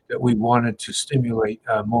that we wanted to stimulate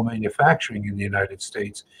more manufacturing in the United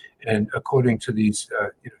States, and according to these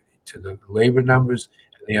to the labor numbers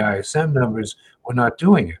and the ISM numbers, we're not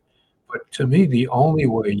doing it. But to me, the only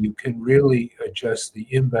way you can really adjust the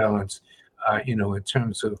imbalance, in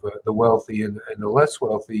terms of the wealthy and the less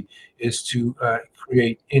wealthy, is to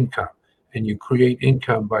create income. And you create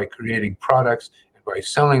income by creating products and by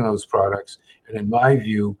selling those products. And in my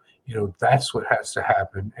view, that's what has to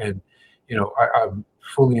happen. And, I'm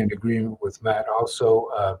fully in agreement with Matt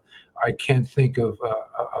also. I can't think of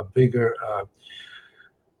a bigger, a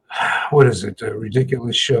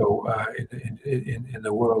ridiculous show in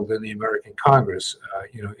the world than the American Congress.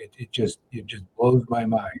 It just blows my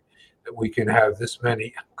mind that we can have this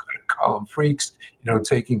many, I'm going to call them freaks,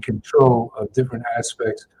 taking control of different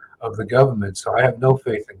aspects of the government. So I have no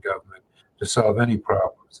faith in government to solve any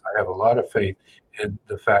problems. I have a lot of faith in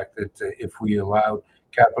the fact that if we allowed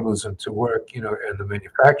capitalism to work, and the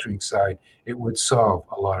manufacturing side, it would solve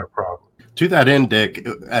a lot of problems. To that end, Dick,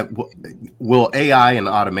 will AI and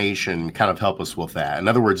automation kind of help us with that? In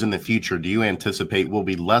other words, in the future, do you anticipate we'll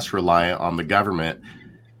be less reliant on the government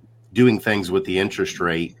doing things with the interest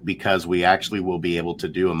rate, because we actually will be able to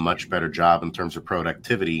do a much better job in terms of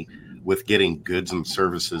productivity with getting goods and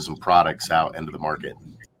services and products out into the market?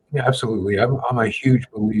 Yeah, absolutely. I'm a huge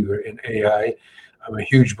believer in AI. I'm a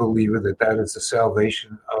huge believer that is the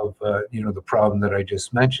salvation of the problem that I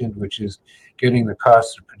just mentioned, which is getting the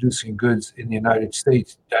cost of producing goods in the United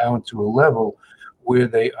States down to a level where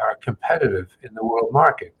they are competitive in the world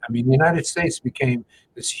market. I mean, the United States became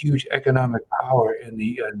this huge economic power in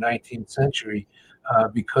the 19th century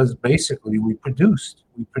because basically we produced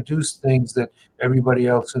things that everybody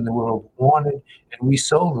else in the world wanted, and we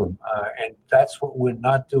sold them. And that's what we're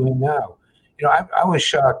not doing now. I was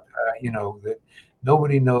shocked, that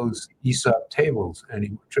nobody knows Aesop tales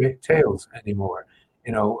anymore.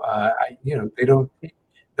 They don't.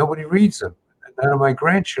 Nobody reads them. None of my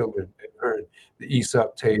grandchildren have heard the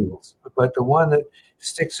Aesop tales. But the one that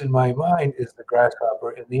sticks in my mind is the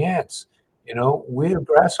grasshopper and the ants. We're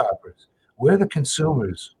grasshoppers. We're the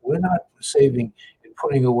consumers. We're not saving and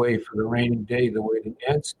putting away for the rainy day the way the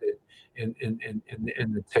ants did in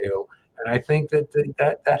the tale. And I think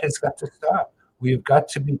that has got to stop. We've got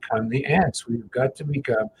to become the ants. We've got to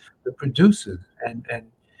become the producers, and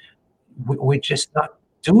we're just not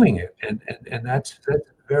doing it, and that's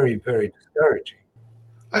very, very discouraging.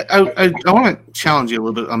 I want to challenge you a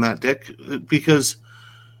little bit on that, Dick, because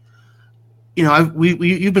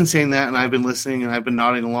you've been saying that, and I've been listening, and I've been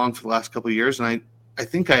nodding along for the last couple of years, and I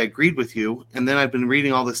think I agreed with you. And then I've been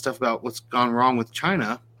reading all this stuff about what's gone wrong with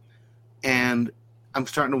China, and I'm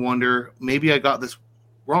starting to wonder, maybe I got this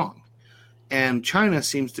wrong. And China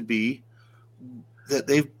seems to be that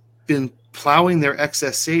they've been plowing their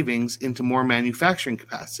excess savings into more manufacturing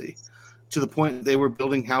capacity, to the point that they were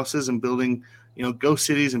building houses and building, ghost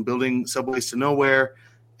cities and building subways to nowhere,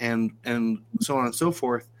 and so on and so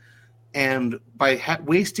forth. And by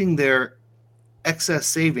wasting their excess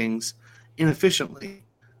savings inefficiently,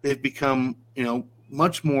 they've become,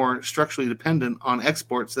 much more structurally dependent on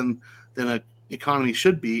exports than an economy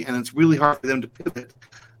should be. And it's really hard for them to pivot,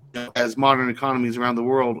 as modern economies around the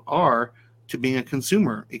world are, to being a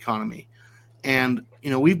consumer economy. And,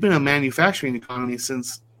 we've been a manufacturing economy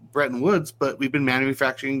since Bretton Woods, but we've been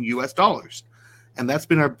manufacturing US dollars. And that's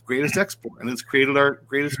been our greatest export, and it's created our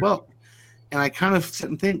greatest wealth. And I kind of sit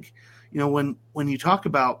and think, when you talk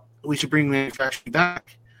about we should bring manufacturing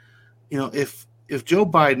back, if Joe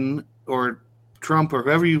Biden or Trump or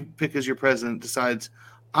whoever you pick as your president decides,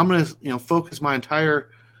 I'm going to focus my entire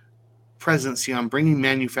presidency on bringing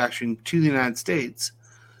manufacturing to the United States,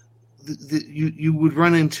 you would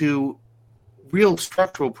run into real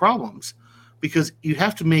structural problems, because you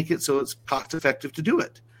have to make it so it's cost effective to do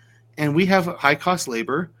it. And we have high cost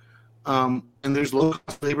labor, and there's low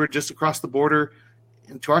cost labor just across the border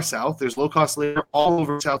to our south. There's low cost labor all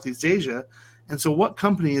over Southeast Asia. And so what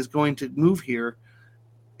company is going to move here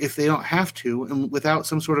if they don't have to, and without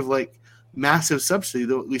some sort of massive subsidy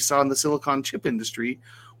that we saw in the silicon chip industry,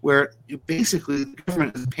 where basically the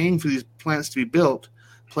government is paying for these plants to be built,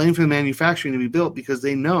 paying for the manufacturing to be built, because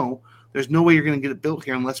they know there's no way you're going to get it built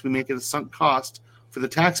here unless we make it a sunk cost for the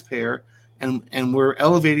taxpayer. And we're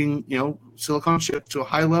elevating, silicon chip to a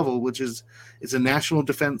high level, which is a national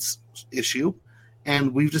defense issue.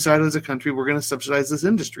 And we've decided as a country we're going to subsidize this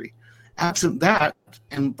industry. Absent that,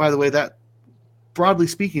 and by the way, that broadly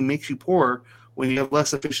speaking makes you poor when you have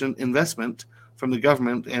less efficient investment from the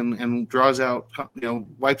government and draws out,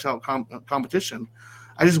 wipes out competition.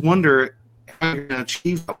 I just wonder how you're going to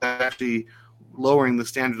achieve that, actually lowering the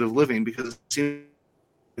standard of living, because it seems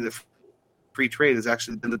that free trade has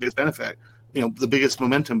actually been the biggest benefit, the biggest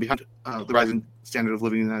momentum behind the rising standard of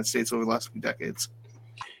living in the United States over the last few decades.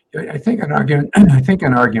 I think an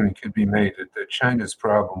argument could be made that China's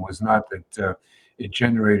problem was not that it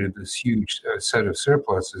generated this huge set of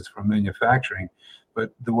surpluses from manufacturing,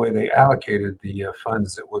 but the way they allocated the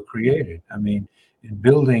funds that were created. I mean, in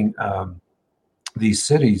building these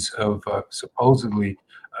cities of supposedly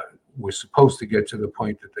were supposed to get to the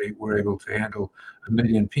point that they were able to handle 1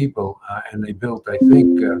 million people, and they built, I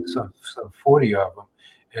think, some 40 of them,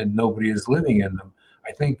 and nobody is living in them.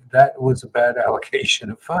 I think that was a bad allocation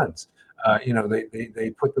of funds.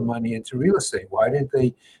 They put the money into real estate. Why didn't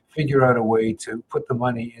they figure out a way to put the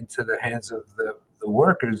money into the hands of the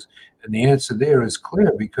workers? And the answer there is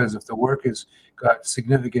clear, because if the workers got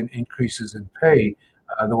significant increases in pay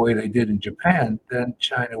the way they did in Japan, then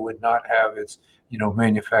China would not have its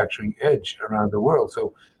manufacturing edge around the world.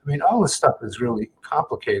 So, I mean, all this stuff is really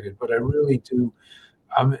complicated, but I really do.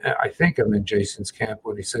 I think I'm in Jason's camp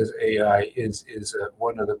when he says AI is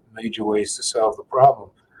one of the major ways to solve the problem.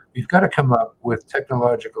 We've got to come up with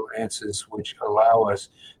technological answers which allow us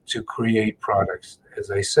to create products,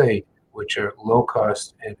 as I say, which are low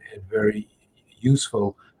cost and very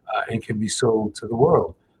useful and can be sold to the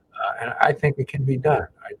world. And I think it can be done.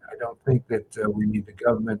 I don't think that we need the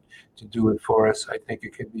government to do it for us. I think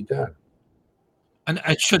it can be done. And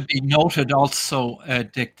it should be noted also,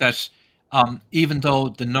 Dick, that even though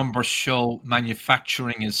the numbers show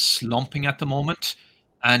manufacturing is slumping at the moment,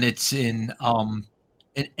 and it's in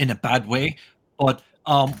a bad way, but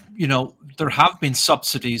there have been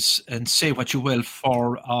subsidies, and say what you will,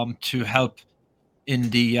 for to help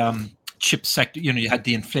in the chip sector. You had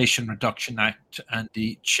the Inflation Reduction Act and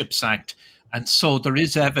the CHIPS Act, and so there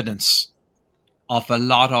is evidence of a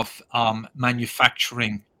lot of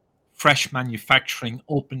manufacturing, fresh manufacturing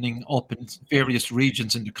opening up in various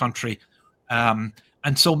regions in the country. And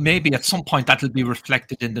so maybe at some point that'll be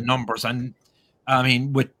reflected in the numbers. And I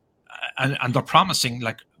mean, and they're promising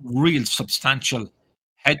real substantial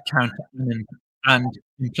headcount and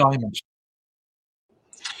employment.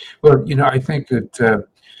 Well, I think that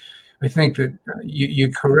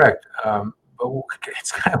you're correct. But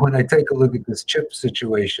it's kind of, when I take a look at this chip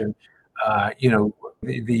situation,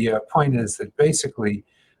 the point is that basically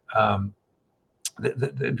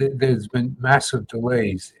there's been massive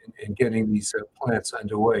delays in getting these plants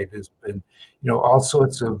underway. There's been, all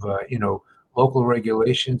sorts of, local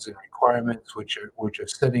regulations and requirements which are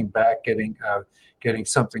setting back getting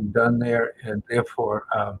something done there, and therefore,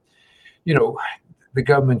 the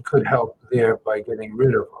government could help there by getting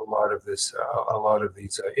rid of a lot of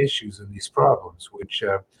these issues and these problems, which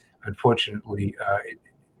unfortunately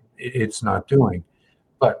it's not doing.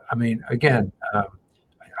 But I mean, again,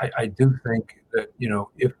 I do think that,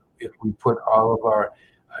 if we put all of our,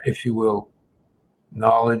 if you will,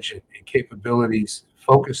 knowledge and capabilities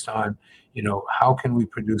focused on, how can we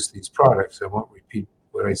produce these products? I won't repeat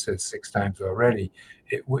what I said 6 times already.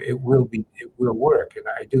 It will work, and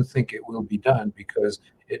I do think it will be done because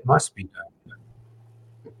it must be done.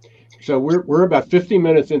 So we're about 50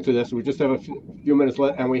 minutes into this. We just have a few minutes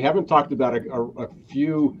left, and we haven't talked about a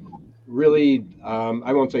few really,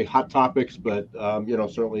 I won't say hot topics, but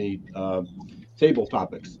certainly table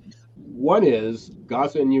topics. One is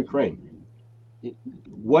Gaza and Ukraine.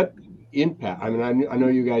 What impact? I mean, I know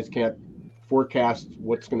you guys can't forecast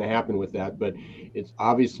what's going to happen with that, but it's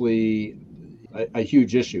obviously a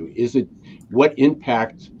huge issue. What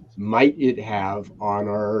impact might it have on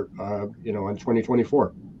our, on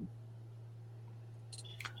 2024?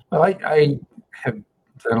 Well, I have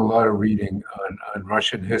done a lot of reading on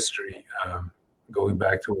Russian history, going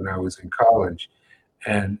back to when I was in college.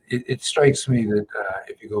 And it strikes me that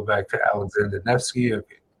if you go back to Alexander Nevsky,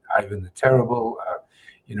 Ivan the Terrible,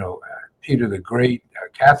 Peter the Great,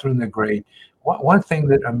 Catherine the Great, one thing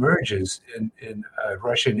that emerges in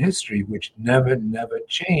Russian history, which never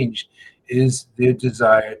changed, is their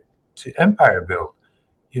desire to empire build.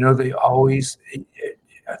 They always,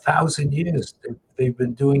 1,000 years, they've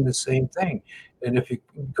been doing the same thing. And if you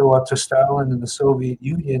go up to Stalin and the Soviet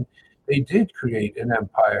Union, they did create an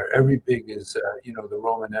empire, every big as the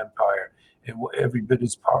Roman Empire, and every bit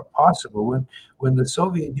as possible. When the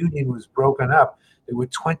Soviet Union was broken up, there were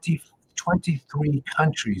 23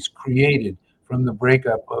 countries created from the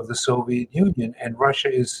breakup of the Soviet Union, and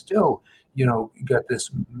Russia is still, got this,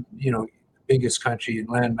 biggest country in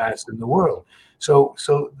landmass in the world. So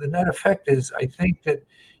the net effect is, I think that,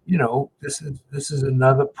 this is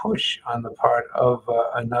another push on the part of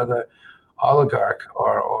another oligarch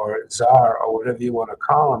or czar or whatever you want to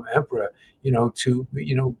call him, emperor, to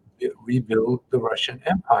rebuild the Russian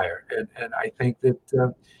Empire, and I think that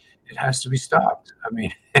it has to be stopped. I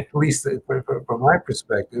mean, at least from my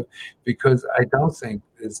perspective, because I don't think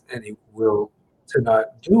there's any will to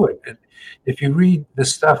not do it. And if you read the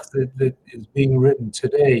stuff that is being written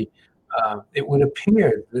today, it would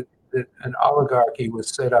appear that an oligarchy was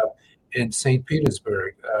set up in St.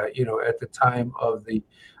 Petersburg, at the time of the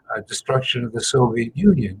destruction of the Soviet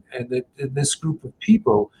Union, and that this group of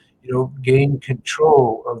people, gained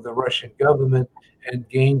control of the Russian government and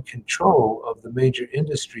gained control of the major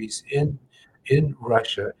industries in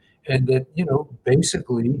Russia, and that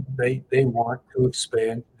basically they want to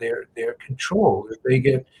expand their control. If they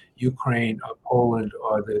get Ukraine or Poland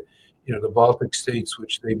or the Baltic states,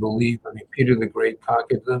 which they believe, Peter the Great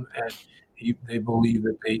conquered them, and they believe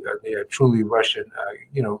that they are truly Russian,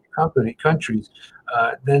 countries,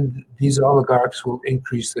 then these oligarchs will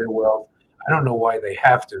increase their wealth. I don't know why they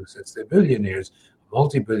have to, since they're billionaires,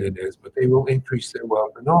 multi-billionaires, but they will increase their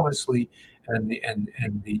wealth enormously, and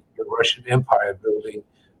the Russian empire building,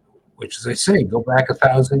 which, as I say, go back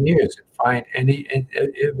 1,000 years and find any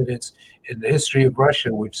evidence in the history of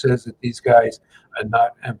Russia which says that these guys are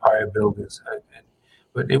not empire builders.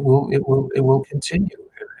 But it will continue,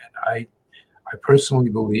 and I personally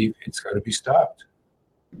believe it's got to be stopped.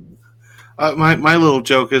 My little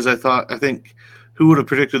joke is I think who would have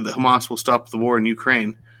predicted that Hamas will stop the war in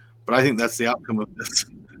Ukraine? But I think that's the outcome of this.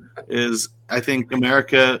 Is I think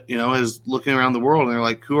America, is looking around the world and they're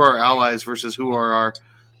like, who are our allies versus who are our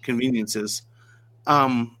conveniences?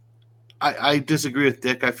 I disagree with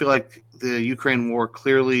Dick. I feel like the Ukraine war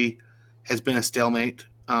clearly has been a stalemate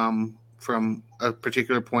from a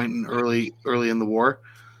particular point in early in the war.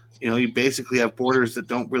 You basically have borders that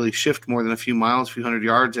don't really shift more than a few miles, a few hundred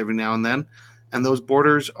yards every now and then, and those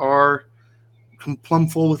borders are plumb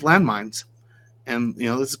full with landmines. And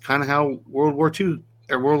this is kind of how World War II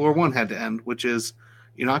or World War I had to end, which is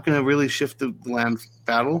you're not going to really shift the land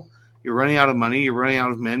battle. You're running out of money, you're running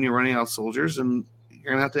out of men, you're running out of soldiers, and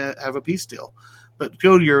you're going to have a peace deal. But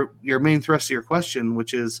go to your main thrust of your question,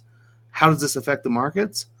 which is how does this affect the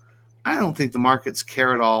markets? I don't think the markets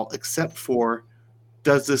care at all, except for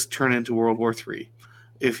does this turn into World War III?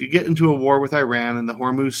 If you get into a war with Iran and the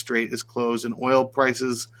Hormuz Strait is closed and oil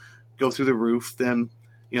prices go through the roof, then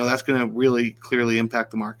that's going to really clearly impact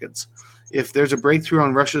the markets. If there's a breakthrough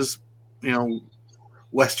on Russia's,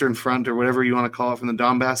 Western Front or whatever you want to call it from the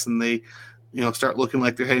Donbass, and they, start looking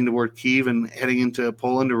like they're heading toward Kyiv and heading into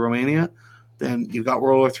Poland or Romania, then you've got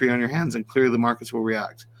World War III on your hands, and clearly the markets will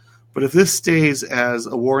react. But if this stays as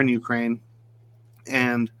a war in Ukraine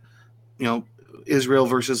and, Israel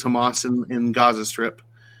versus Hamas in Gaza Strip,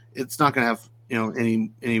 it's not going to have,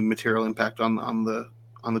 any material impact on the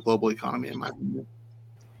global economy, in my opinion.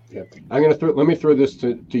 Yeah. Let me throw this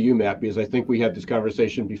to you, Matt, because I think we had this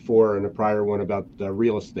conversation before in a prior one about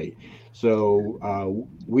real estate. So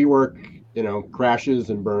we work, crashes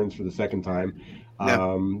and burns for the second time.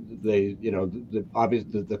 Yeah. The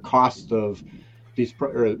cost of these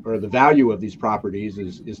or the value of these properties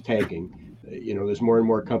is tanking. There's more and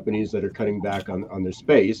more companies that are cutting back on their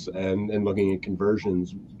space and looking at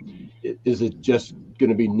conversions. Is it just going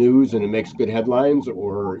to be news and it makes good headlines,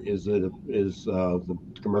 or is the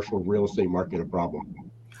commercial real estate market a problem?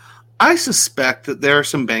 I suspect that there are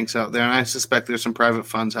some banks out there, and I suspect there's some private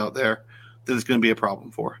funds out there that it's going to be a problem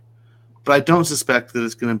for. But I don't suspect that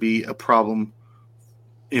it's going to be a problem,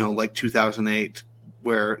 like 2008,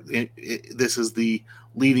 where this is the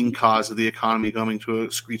leading cause of the economy going to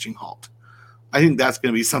a screeching halt. I think that's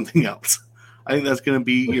going to be something else. I think that's going to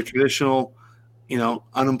be your traditional,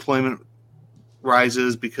 unemployment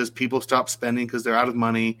rises because people stop spending because they're out of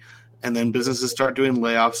money, and then businesses start doing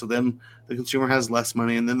layoffs, so then the consumer has less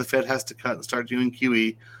money, and then the Fed has to cut and start doing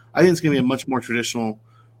QE. I think it's going to be a much more traditional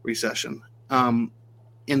recession.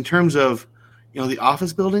 In terms of, the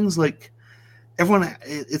office buildings, like everyone,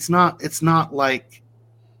 it's not like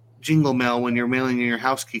jingle mail when you're mailing in your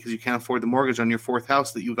house key because you can't afford the mortgage on your fourth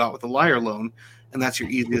house that you got with a liar loan, and that's your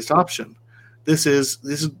easiest option.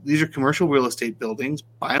 These are commercial real estate buildings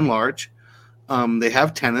by and large. They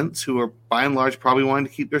have tenants who are by and large probably wanting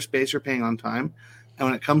to keep their space or paying on time. And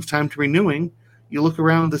when it comes time to renewing, you look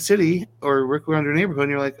around the city or look around your neighborhood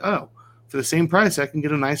and you're like, oh, for the same price, I can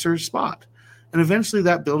get a nicer spot. And eventually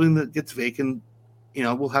that building that gets vacant,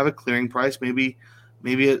 will have a clearing price. Maybe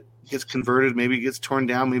it gets converted, maybe it gets torn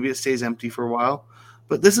down, maybe it stays empty for a while.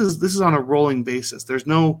 But this is on a rolling basis. There's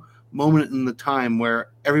no moment in the time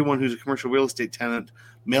where everyone who's a commercial real estate tenant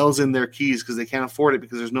mails in their keys because they can't afford it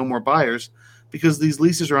because there's no more buyers, because these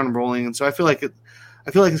leases are unrolling. And so I feel like it's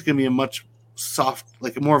going to be a much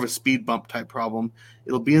more of a speed bump type problem.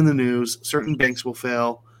 It'll be in the news. Certain banks will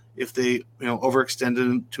fail if they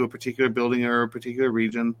overextended to a particular building or a particular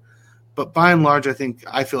region. But by and large,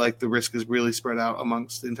 I feel like the risk is really spread out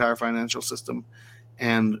amongst the entire financial system,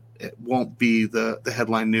 and it won't be the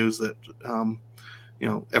headline news that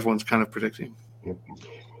everyone's kind of predicting.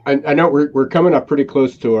 I know we're coming up pretty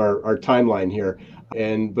close to our timeline here,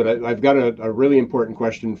 but I've got a really important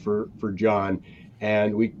question for John,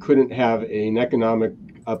 and we couldn't have an economic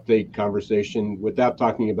update conversation without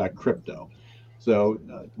talking about crypto. So,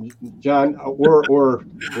 John, or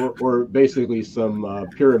basically some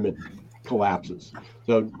pyramid collapses.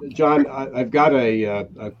 So, John, I've got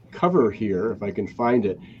a cover here if I can find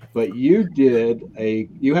it. But you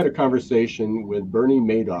had a conversation with Bernie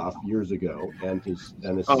Madoff years ago and his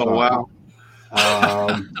son. Wow.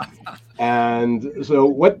 And so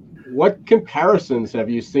what comparisons have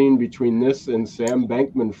you seen between this and Sam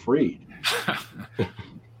Bankman-Fried?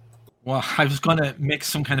 Well, I was going to make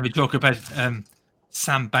some kind of a joke about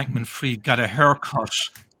Sam Bankman-Fried got a haircut.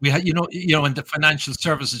 We had, in the financial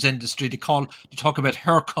services industry, they talk about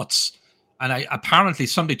haircuts, and apparently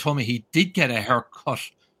somebody told me he did get a haircut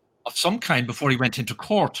of some kind before he went into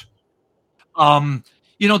court.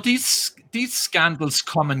 These scandals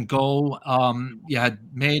come and go. You had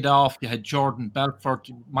Madoff, you had Jordan Belfort,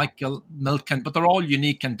 Michael Milken, but they're all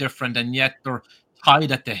unique and different, and yet they're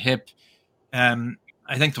tied at the hip.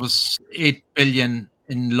 I think there was $8 billion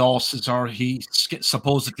in losses, or he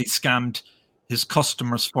supposedly scammed his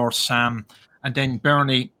customers for Sam. And then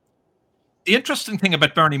Bernie. The interesting thing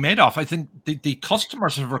about Bernie Madoff, I think the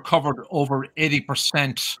customers have recovered over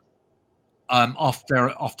 80% of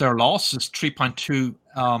their losses,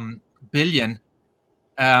 3.2 billion.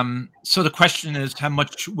 So the question is, how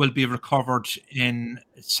much will be recovered in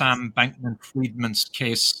Sam Bankman-Fried's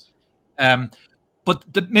case?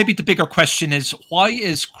 But maybe the bigger question is, why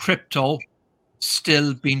is crypto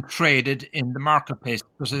still being traded in the marketplace?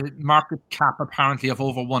 There's a market cap apparently of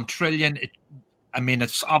over 1 trillion.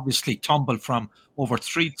 It's obviously tumbled from over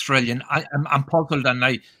 3 trillion. I'm puzzled, and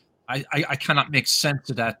I cannot make sense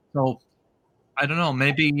of that. So I don't know,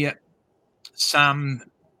 maybe Sam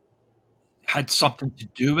had something to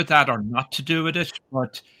do with that or not to do with it,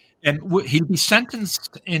 but he'll be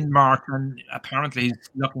sentenced in March, and apparently he's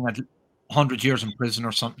looking at 100 years in prison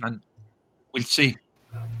or something, and we'll see.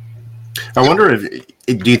 I wonder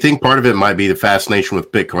do you think part of it might be the fascination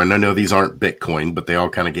with Bitcoin? I know these aren't Bitcoin, but they all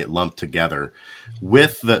kind of get lumped together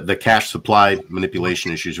with the cash supply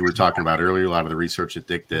manipulation issues we were talking about earlier, a lot of the research that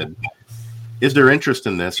Dick did. Is there interest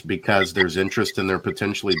in this because there's interest in there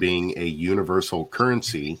potentially being a universal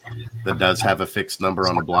currency that does have a fixed number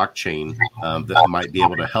on the blockchain that might be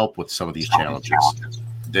able to help with some of these challenges?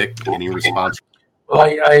 Dick, any response? Well,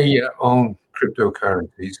 I own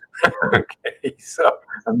cryptocurrencies. Okay, so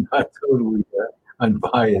I'm not totally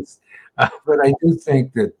unbiased, but I do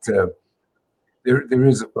think that there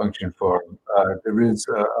is a function for them. There is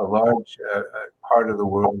a large part of the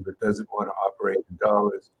world that doesn't want to operate in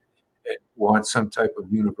dollars. It wants some type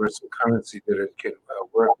of universal currency that it can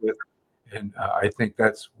work with, and I think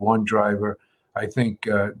that's one driver. I think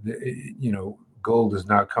gold is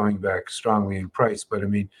now coming back strongly in price, but I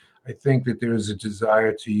mean, I think that there is a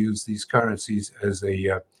desire to use these currencies as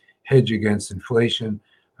a hedge against inflation.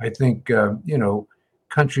 I think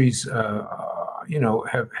countries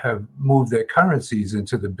have moved their currencies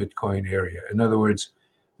into the Bitcoin area. In other words,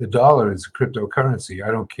 the dollar is a cryptocurrency. I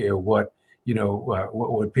don't care what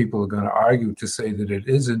what people are going to argue to say that it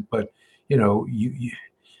isn't, but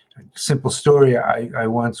simple story. I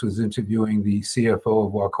once was interviewing the CFO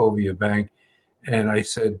of Wachovia Bank, and I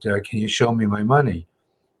said, "Can you show me my money?"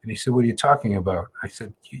 And he said, "What are you talking about?" I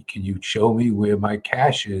said, "Can you show me where my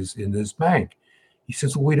cash is in this bank?" He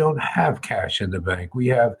says, "Well, we don't have cash in the bank. We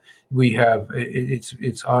have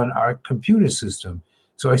it's on our computer system."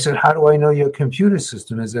 So I said, "How do I know your computer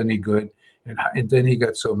system is any good?" And then he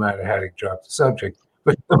got so mad I had to drop the subject.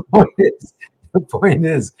 But the point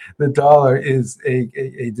is, the dollar is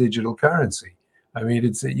a digital currency. I mean,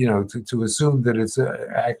 it's to assume that it's an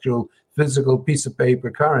actual physical piece of paper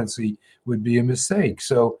currency would be a mistake.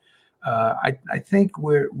 So I think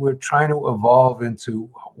we're trying to evolve into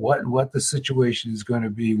what the situation is going to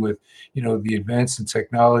be with the advance in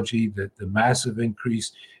technology, the massive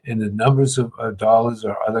increase in the numbers of dollars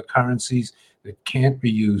or other currencies that can't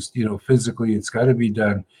be used physically. It's got to be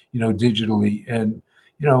done digitally. And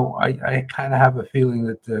I kind of have a feeling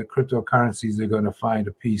that the cryptocurrencies are going to find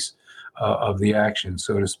a piece of the action,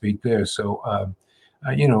 so to speak, there. So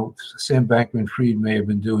Sam Bankman-Fried may have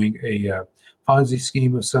been doing a Ponzi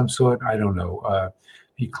scheme of some sort. I don't know.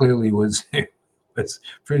 He clearly was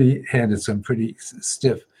handed some pretty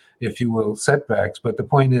stiff, if you will, setbacks. But the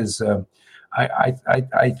point is, I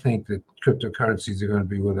think that cryptocurrencies are going to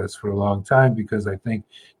be with us for a long time, because I think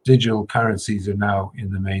digital currencies are now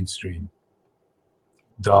in the mainstream.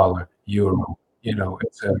 Dollar, euro,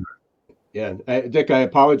 etc. Yeah, Dick, I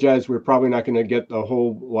apologize. We're probably not going to get a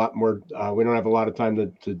whole lot more. We don't have a lot of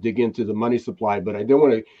time to dig into the money supply, but I do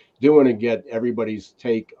want to get everybody's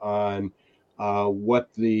take on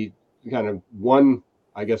what the kind of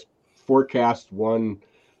forecast,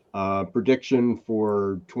 prediction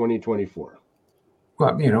for 2024.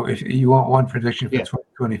 Well, if you want one prediction for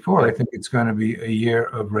 2024, Yeah. I think it's going to be a year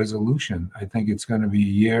of resolution. I think it's going to be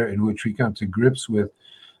a year in which we come to grips with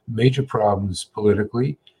major problems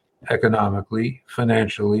politically, economically,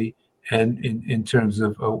 financially, and in terms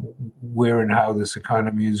of where and how this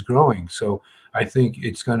economy is growing. So I think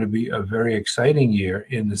it's going to be a very exciting year,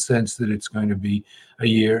 in the sense that it's going to be a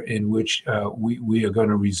year in which we are going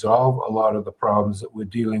to resolve a lot of the problems that we're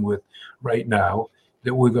dealing with right now,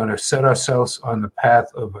 that we're going to set ourselves on the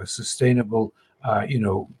path of a sustainable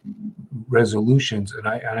resolutions, and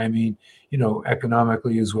I mean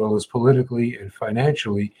economically as well as politically and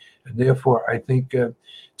financially. And therefore I think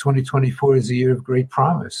 2024 is a year of great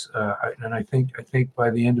promise, and I think by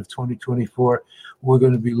the end of 2024 we're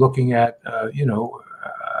going to be looking at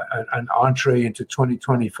an entree into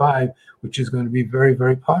 2025, which is going to be very,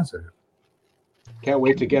 very positive. Can't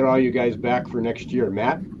wait to get all you guys back for next year.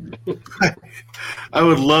 Matt? I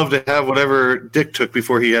would love to have whatever Dick took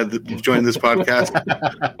before he had to join this podcast.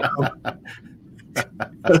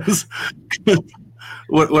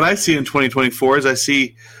 What I see in 2024 is I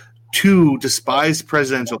see two despised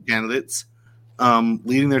presidential candidates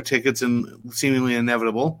leading their tickets and seemingly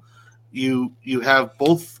inevitable. You have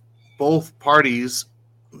both parties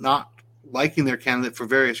not liking their candidate for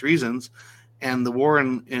various reasons, and the war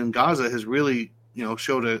in Gaza has really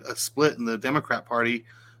showed a split in the Democrat Party,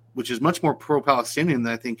 which is much more pro-Palestinian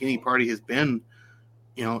than I think any party has been,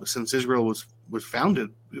 since Israel was founded.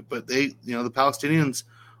 But the Palestinians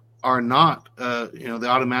are not, the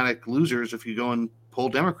automatic losers if you go and poll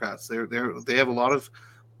Democrats. They have a lot of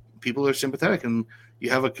people that are sympathetic, and you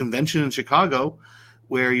have a convention in Chicago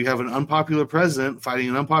where you have an unpopular president fighting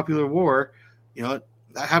an unpopular war.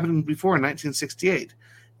 That happened before in 1968.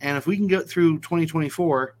 And if we can get through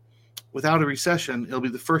 2024 without a recession, it'll be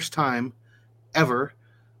the first time ever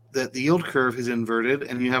that the yield curve has inverted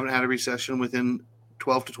and you haven't had a recession within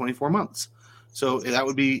 12 to 24 months. So that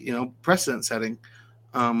would be, precedent setting.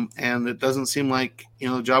 And it doesn't seem like,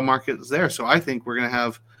 the job market is there. So I think we're going to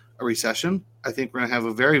have a recession. I think we're going to have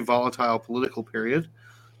a very volatile political period.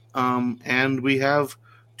 And we have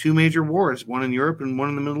two major wars, one in Europe and one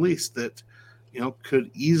in the Middle East, that, could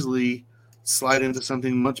easily slide into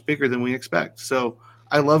something much bigger than we expect. So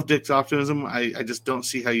I love Dick's optimism. I just don't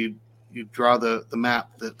see how you you draw the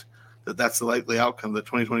map that's the likely outcome. That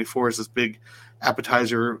 2024 is this big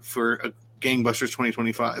appetizer for a gangbusters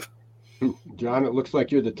 2025. John, it looks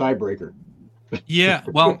like you're the tiebreaker. Yeah,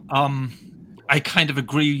 well, I kind of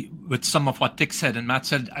agree with some of what Dick said and Matt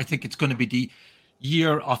said. I think it's going to be the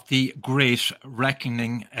year of the great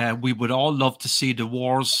reckoning. We would all love to see the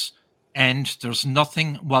wars end. There's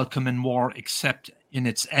nothing welcome in war except in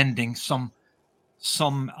its ending. Some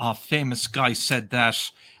famous guy said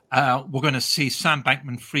that we're going to see Sam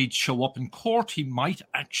Bankman-Fried show up in court. He might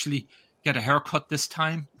actually get a haircut this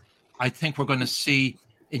time. I think we're going to see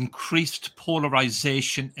increased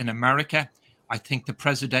polarization in America. I think the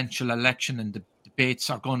presidential election and the debates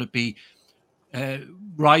are going to be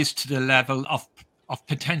rise to the level of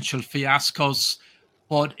potential fiascos.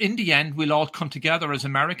 But in the end, we'll all come together as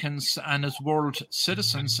Americans and as world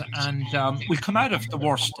citizens, and we'll come out of the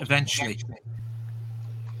worst eventually.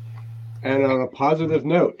 And on a positive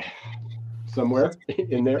note, somewhere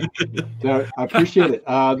in there. No, I appreciate it.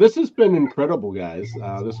 This has been incredible, guys.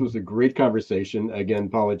 This was a great conversation. Again,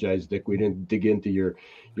 apologize, Dick, we didn't dig into your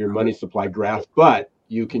money supply graph, but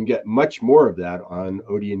you can get much more of that on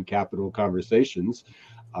Odeon Capital Conversations.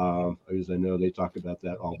 As I know they talk about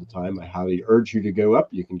that all the time. I highly urge you to go up.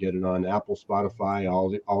 You can get it on Apple, Spotify,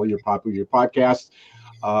 all your popular podcasts.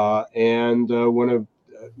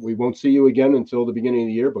 We won't see you again until the beginning of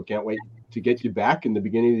the year, but can't wait to get you back in the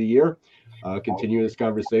beginning of the year. Continue this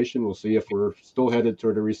conversation. We'll see if we're still headed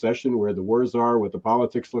toward a recession, where the wars are, what the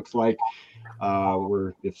politics looks like,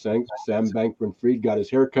 if Sam Bankman-Fried got his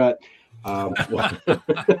hair cut, all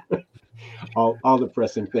the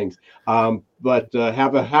pressing things. But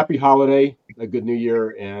have a happy holiday, a good new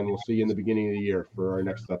year, and we'll see you in the beginning of the year for our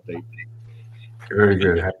next update. Very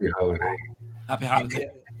good. Happy holiday. Happy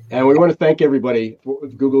holiday. And we want to thank everybody,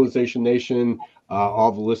 Googlization Nation,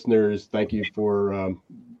 all the listeners. Thank you for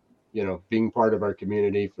being part of our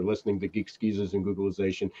community, for listening to Geeks Geezers and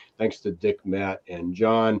Googlization. Thanks to Dick, Matt, and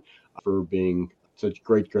John for being such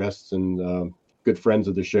great guests and good friends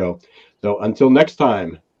of the show. So until next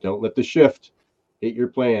time, don't let the shift hit your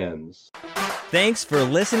plans. Thanks for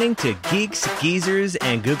listening to Geeks, Geezers,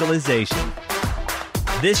 and Googlization.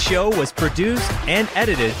 This show was produced and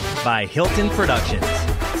edited by Hilton Productions.